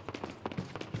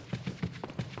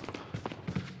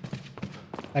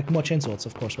 Like more chainswords,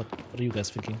 of course. What are you guys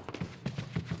thinking?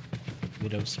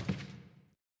 Widows.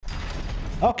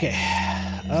 Okay.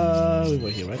 We were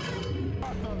here, right?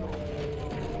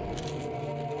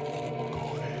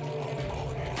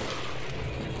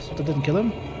 So that didn't kill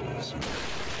him?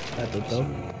 I don't know.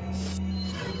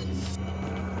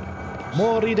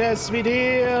 Morides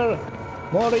vidir!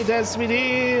 Morides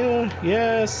vidir!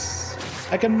 Yes!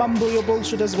 I can mumble your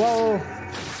bullshit as well!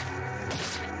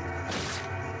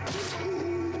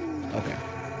 Okay.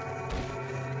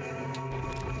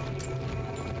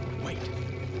 Wait.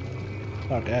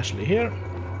 Park Ashley here.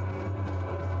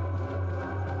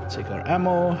 Take our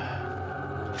ammo.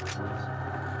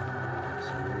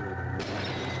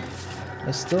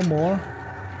 There's still more.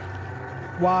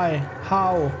 Why?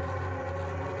 How?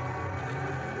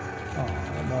 Oh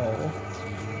no.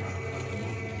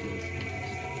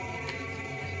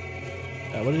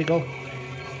 Where did he go?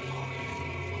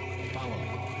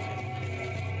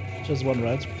 Just one,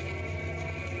 right?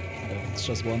 Yeah, it's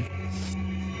just one.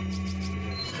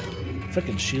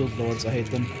 Frickin' shield lords, I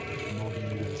hate them.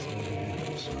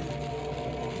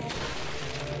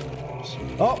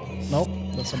 Oh, nope,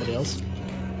 that's somebody else.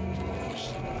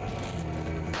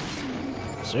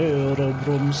 I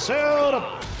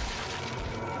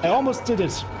almost did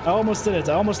it. I almost did it.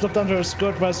 I almost looked under her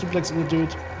skirt while suplexing the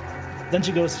dude. Then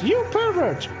she goes, "You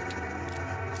pervert!"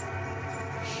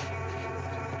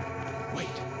 Wait.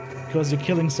 Because you're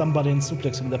killing somebody and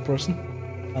suplexing that person.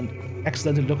 And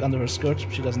accidentally look under her skirt.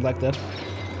 She doesn't like that.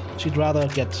 She'd rather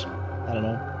get, I don't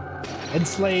know,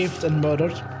 enslaved and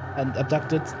murdered and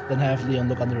abducted than have Leon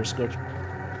look under her skirt.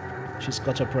 She's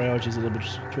got her priorities a little bit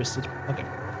twisted. Okay.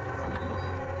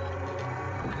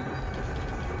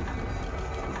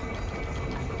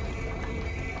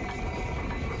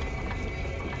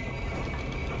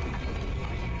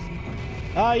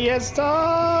 Ah, yes,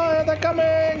 they're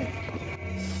coming!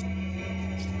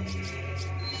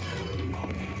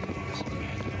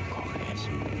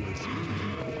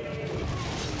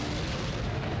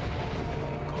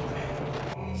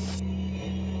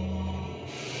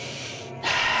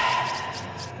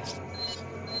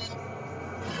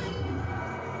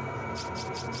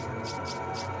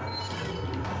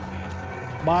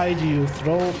 Why do you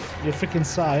throw your freaking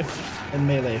scythe in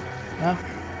melee? Huh?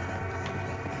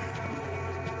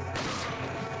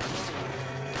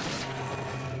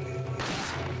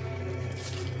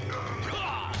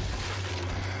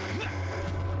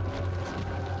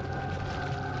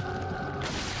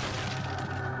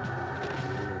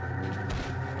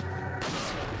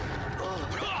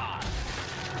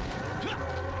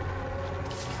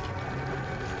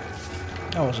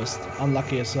 I was just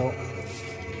unlucky as hell.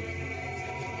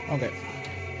 Okay.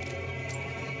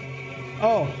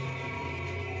 Oh.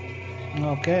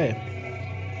 Okay.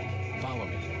 Follow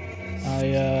me.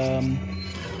 Yeah.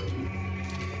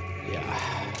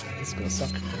 It's gonna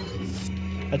suck.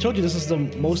 I told you this is the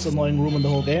most annoying room in the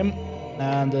whole game,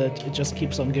 and it just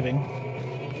keeps on giving.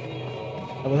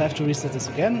 I will have to reset this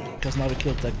again, because now we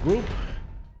killed that group.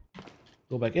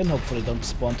 Go back in, hopefully don't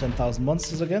spawn 10,000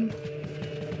 monsters again.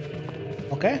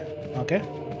 Okay, okay.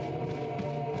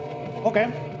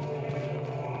 Okay.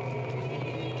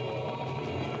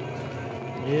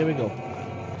 Here we go.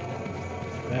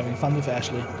 We're having fun with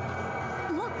Ashley.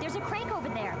 Look, there's a crate over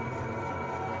there.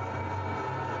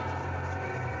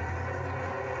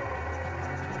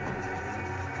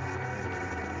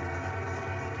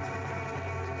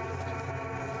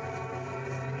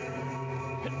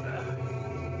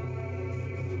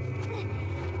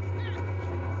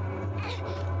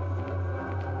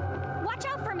 Watch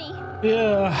out for me.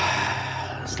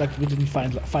 Yeah. It's like we didn't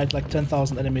fight like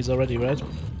 10,000 enemies already, right?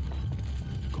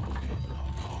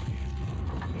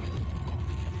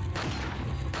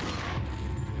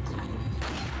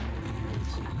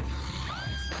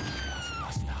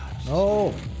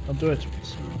 No, don't do it.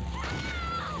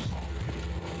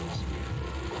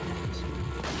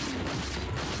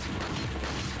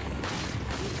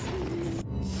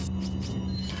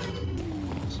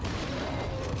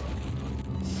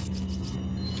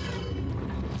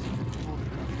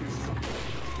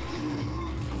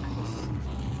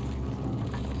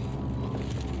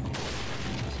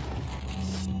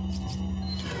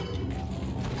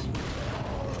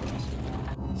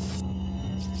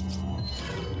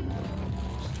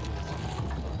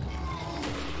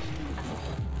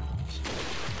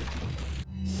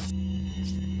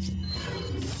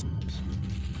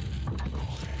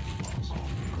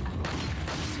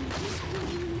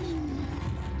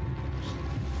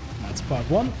 That's part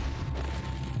one.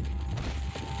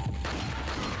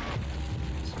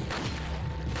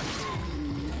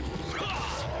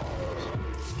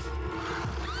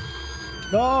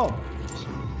 No!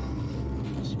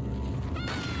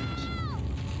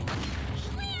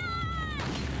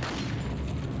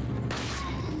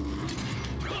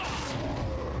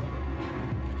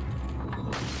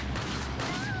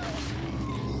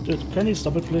 Dude, can you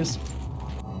stop it, please?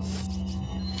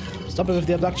 Stop it with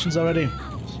the abductions already.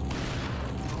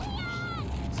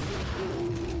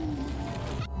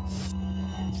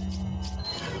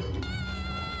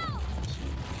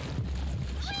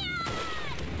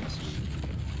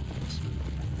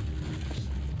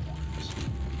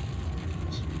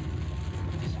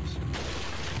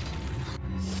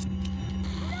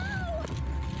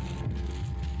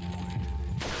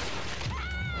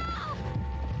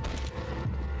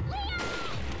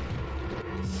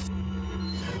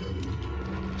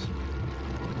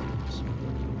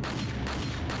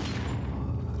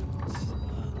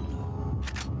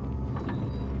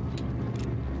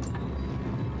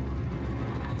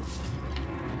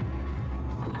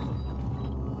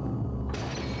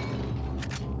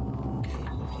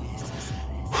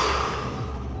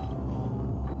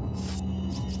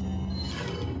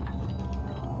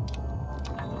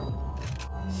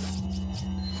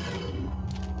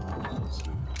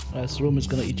 This room is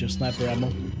gonna eat your sniper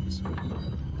ammo.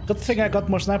 Good thing I got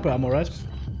more sniper ammo, right?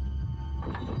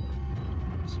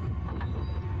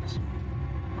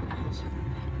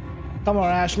 Come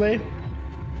on, Ashley.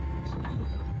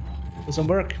 Do some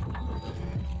work.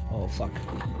 Oh, fuck.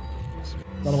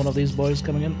 Another one of these boys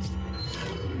coming in.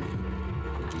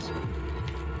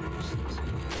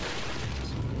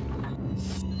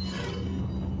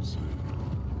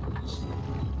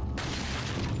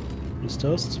 He's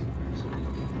toast.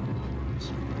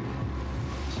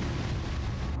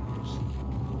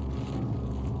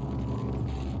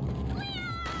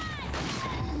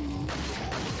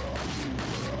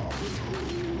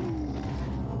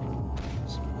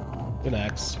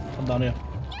 Relax. Come down here.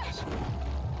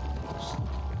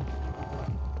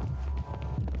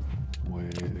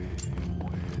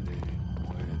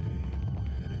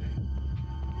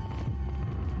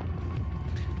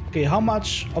 Okay, how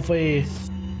much of a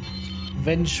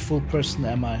vengeful person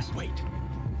am I? Wait.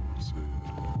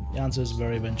 The answer is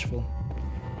very vengeful.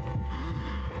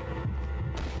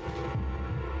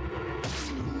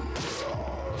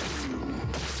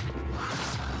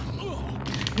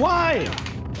 Why?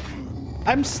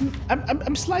 I'm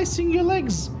slicing your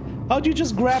legs. How'd you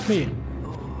just grab me?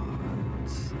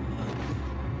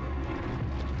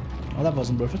 Oh, that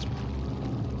wasn't worth it.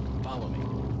 Follow me.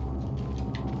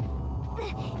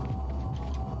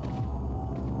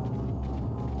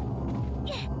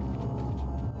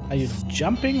 Are you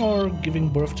jumping or giving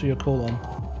birth to your colon?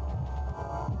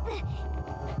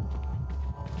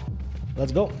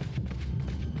 Let's go.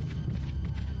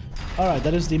 Alright,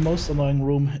 that is the most annoying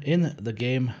room in the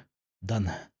game.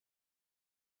 Done.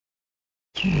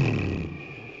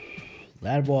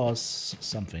 That was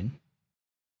something.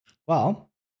 Well,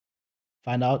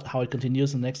 find out how it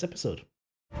continues in the next episode.